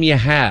system you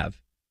have.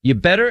 You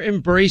better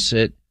embrace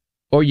it,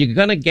 or you're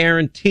going to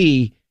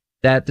guarantee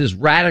that this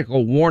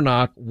radical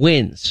Warnock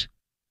wins.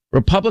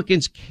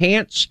 Republicans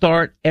can't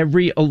start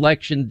every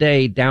election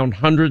day down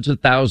hundreds of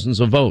thousands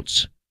of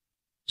votes.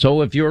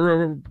 So if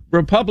you're a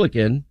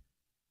Republican,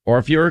 or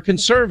if you're a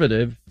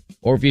conservative,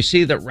 or if you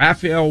see that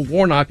Raphael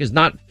Warnock is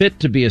not fit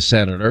to be a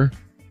senator,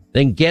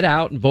 then get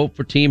out and vote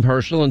for Team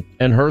Herschel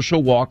and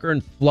Herschel Walker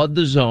and flood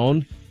the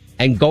zone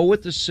and go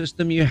with the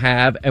system you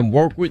have and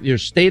work with your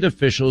state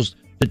officials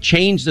to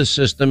change the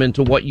system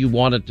into what you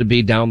want it to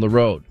be down the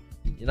road.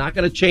 You're not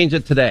going to change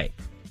it today.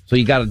 So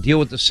you got to deal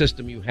with the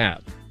system you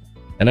have.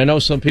 And I know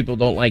some people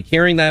don't like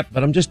hearing that,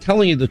 but I'm just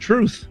telling you the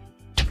truth.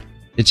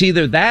 It's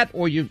either that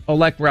or you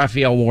elect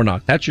Raphael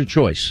Warnock. That's your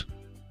choice.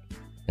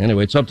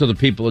 Anyway, it's up to the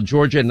people of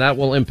Georgia, and that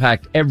will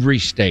impact every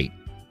state.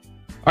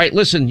 All right,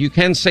 listen, you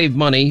can save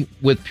money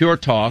with Pure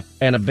Talk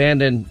and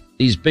abandon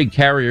these big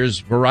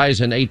carriers,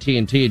 Verizon,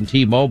 AT&T, and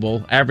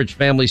T-Mobile. Average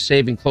family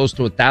saving close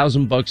to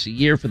 $1,000 a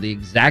year for the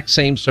exact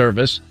same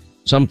service.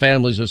 Some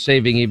families are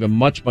saving even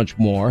much, much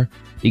more.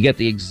 You get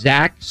the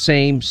exact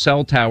same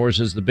cell towers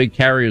as the big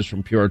carriers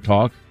from Pure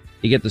Talk.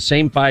 You get the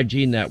same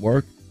 5G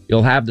network.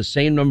 You'll have the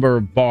same number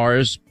of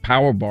bars,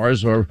 power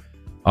bars, or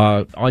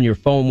on your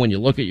phone when you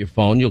look at your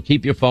phone. You'll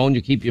keep your phone.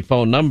 You keep your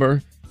phone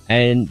number.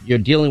 and you're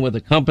dealing with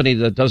a company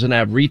that doesn't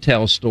have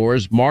retail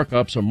stores,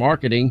 markups, or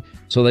marketing,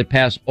 so they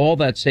pass all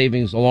that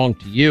savings along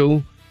to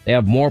you. They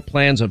have more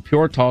plans of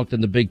Pure Talk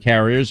than the big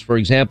carriers. For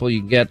example,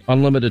 you can get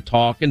unlimited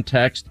talk and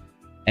text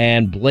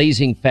and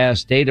blazing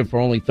fast data for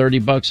only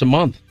 $30 a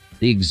month.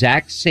 The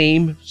exact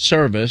same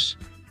service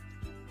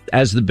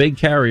as the big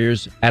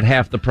carriers at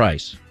half the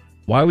price.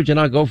 Why would you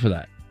not go for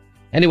that?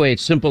 Anyway,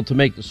 it's simple to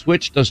make the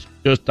switch. Just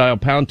dial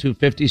pound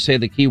 250, say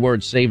the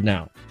keyword save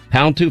now.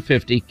 Pound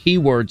 250,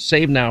 keyword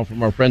save now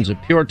from our friends at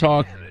Pure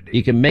Talk.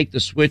 You can make the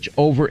switch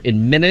over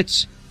in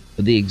minutes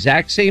for the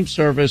exact same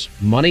service,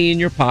 money in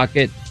your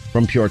pocket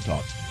from Pure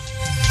Talk.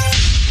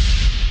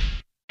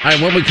 All right,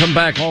 when we come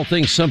back, all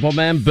things Simple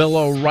Man, Bill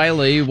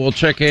O'Reilly. We'll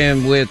check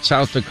in with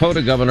South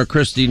Dakota Governor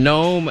Kristi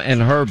Noem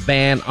and her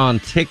ban on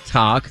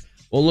TikTok.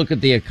 We'll look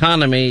at the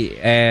economy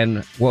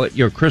and what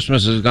your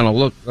Christmas is going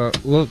to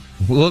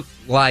look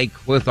like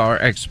with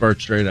our expert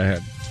straight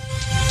ahead.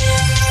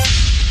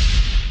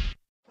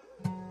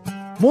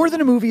 More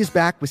Than a Movie is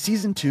back with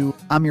Season 2.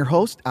 I'm your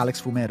host,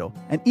 Alex Fumero,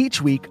 and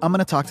each week I'm going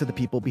to talk to the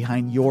people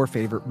behind your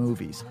favorite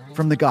movies.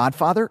 From The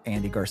Godfather,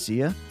 Andy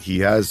Garcia. He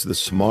has the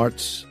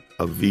smarts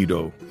of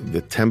Vito, the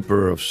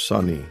temper of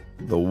Sonny,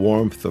 the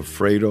warmth of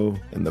Fredo,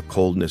 and the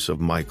coldness of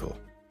Michael.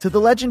 To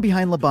the legend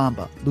behind La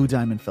Bamba, Lou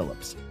Diamond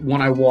Phillips.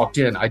 When I walked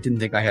in, I didn't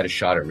think I had a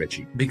shot at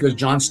Richie because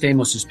John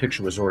Stamos'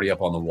 picture was already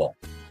up on the wall.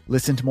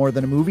 Listen to More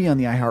Than a Movie on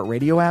the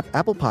iHeartRadio app,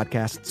 Apple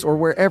Podcasts, or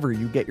wherever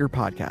you get your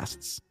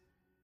podcasts.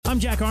 I'm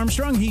Jack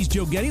Armstrong. He's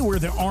Joe Getty. We're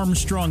the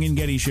Armstrong and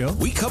Getty Show.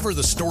 We cover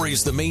the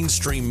stories the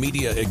mainstream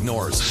media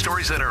ignores.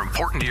 Stories that are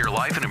important to your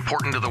life and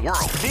important to the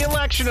world. The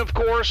election, of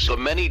course. The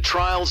many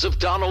trials of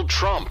Donald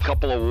Trump.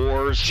 Couple of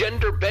wars.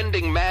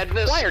 Gender-bending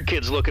madness. Why are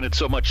kids looking at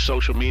so much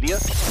social media?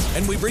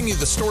 And we bring you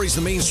the stories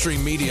the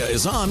mainstream media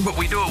is on, but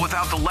we do it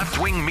without the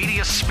left-wing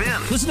media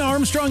spin. Listen to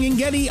Armstrong and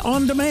Getty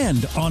on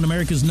demand on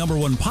America's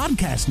 #1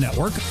 podcast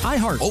network,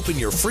 iHeart. Open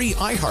your free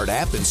iHeart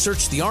app and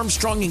search The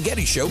Armstrong and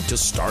Getty Show to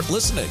start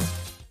listening.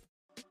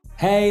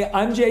 Hey,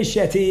 I'm Jay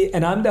Shetty,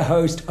 and I'm the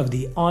host of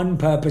the On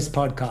Purpose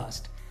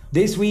podcast.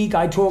 This week,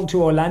 I talked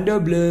to Orlando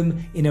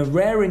Bloom in a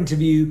rare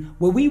interview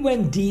where we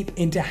went deep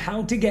into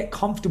how to get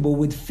comfortable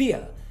with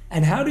fear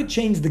and how to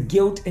change the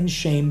guilt and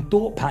shame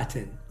thought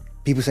pattern.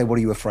 People say, what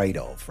are you afraid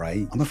of,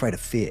 right? I'm afraid of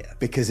fear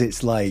because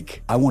it's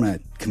like I want to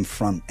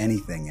confront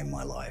anything in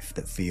my life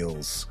that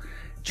feels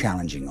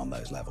challenging on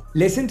those levels.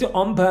 Listen to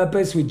On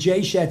Purpose with Jay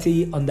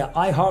Shetty on the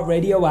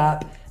iHeartRadio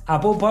app,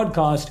 Apple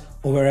Podcast,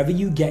 or wherever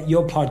you get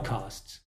your podcasts.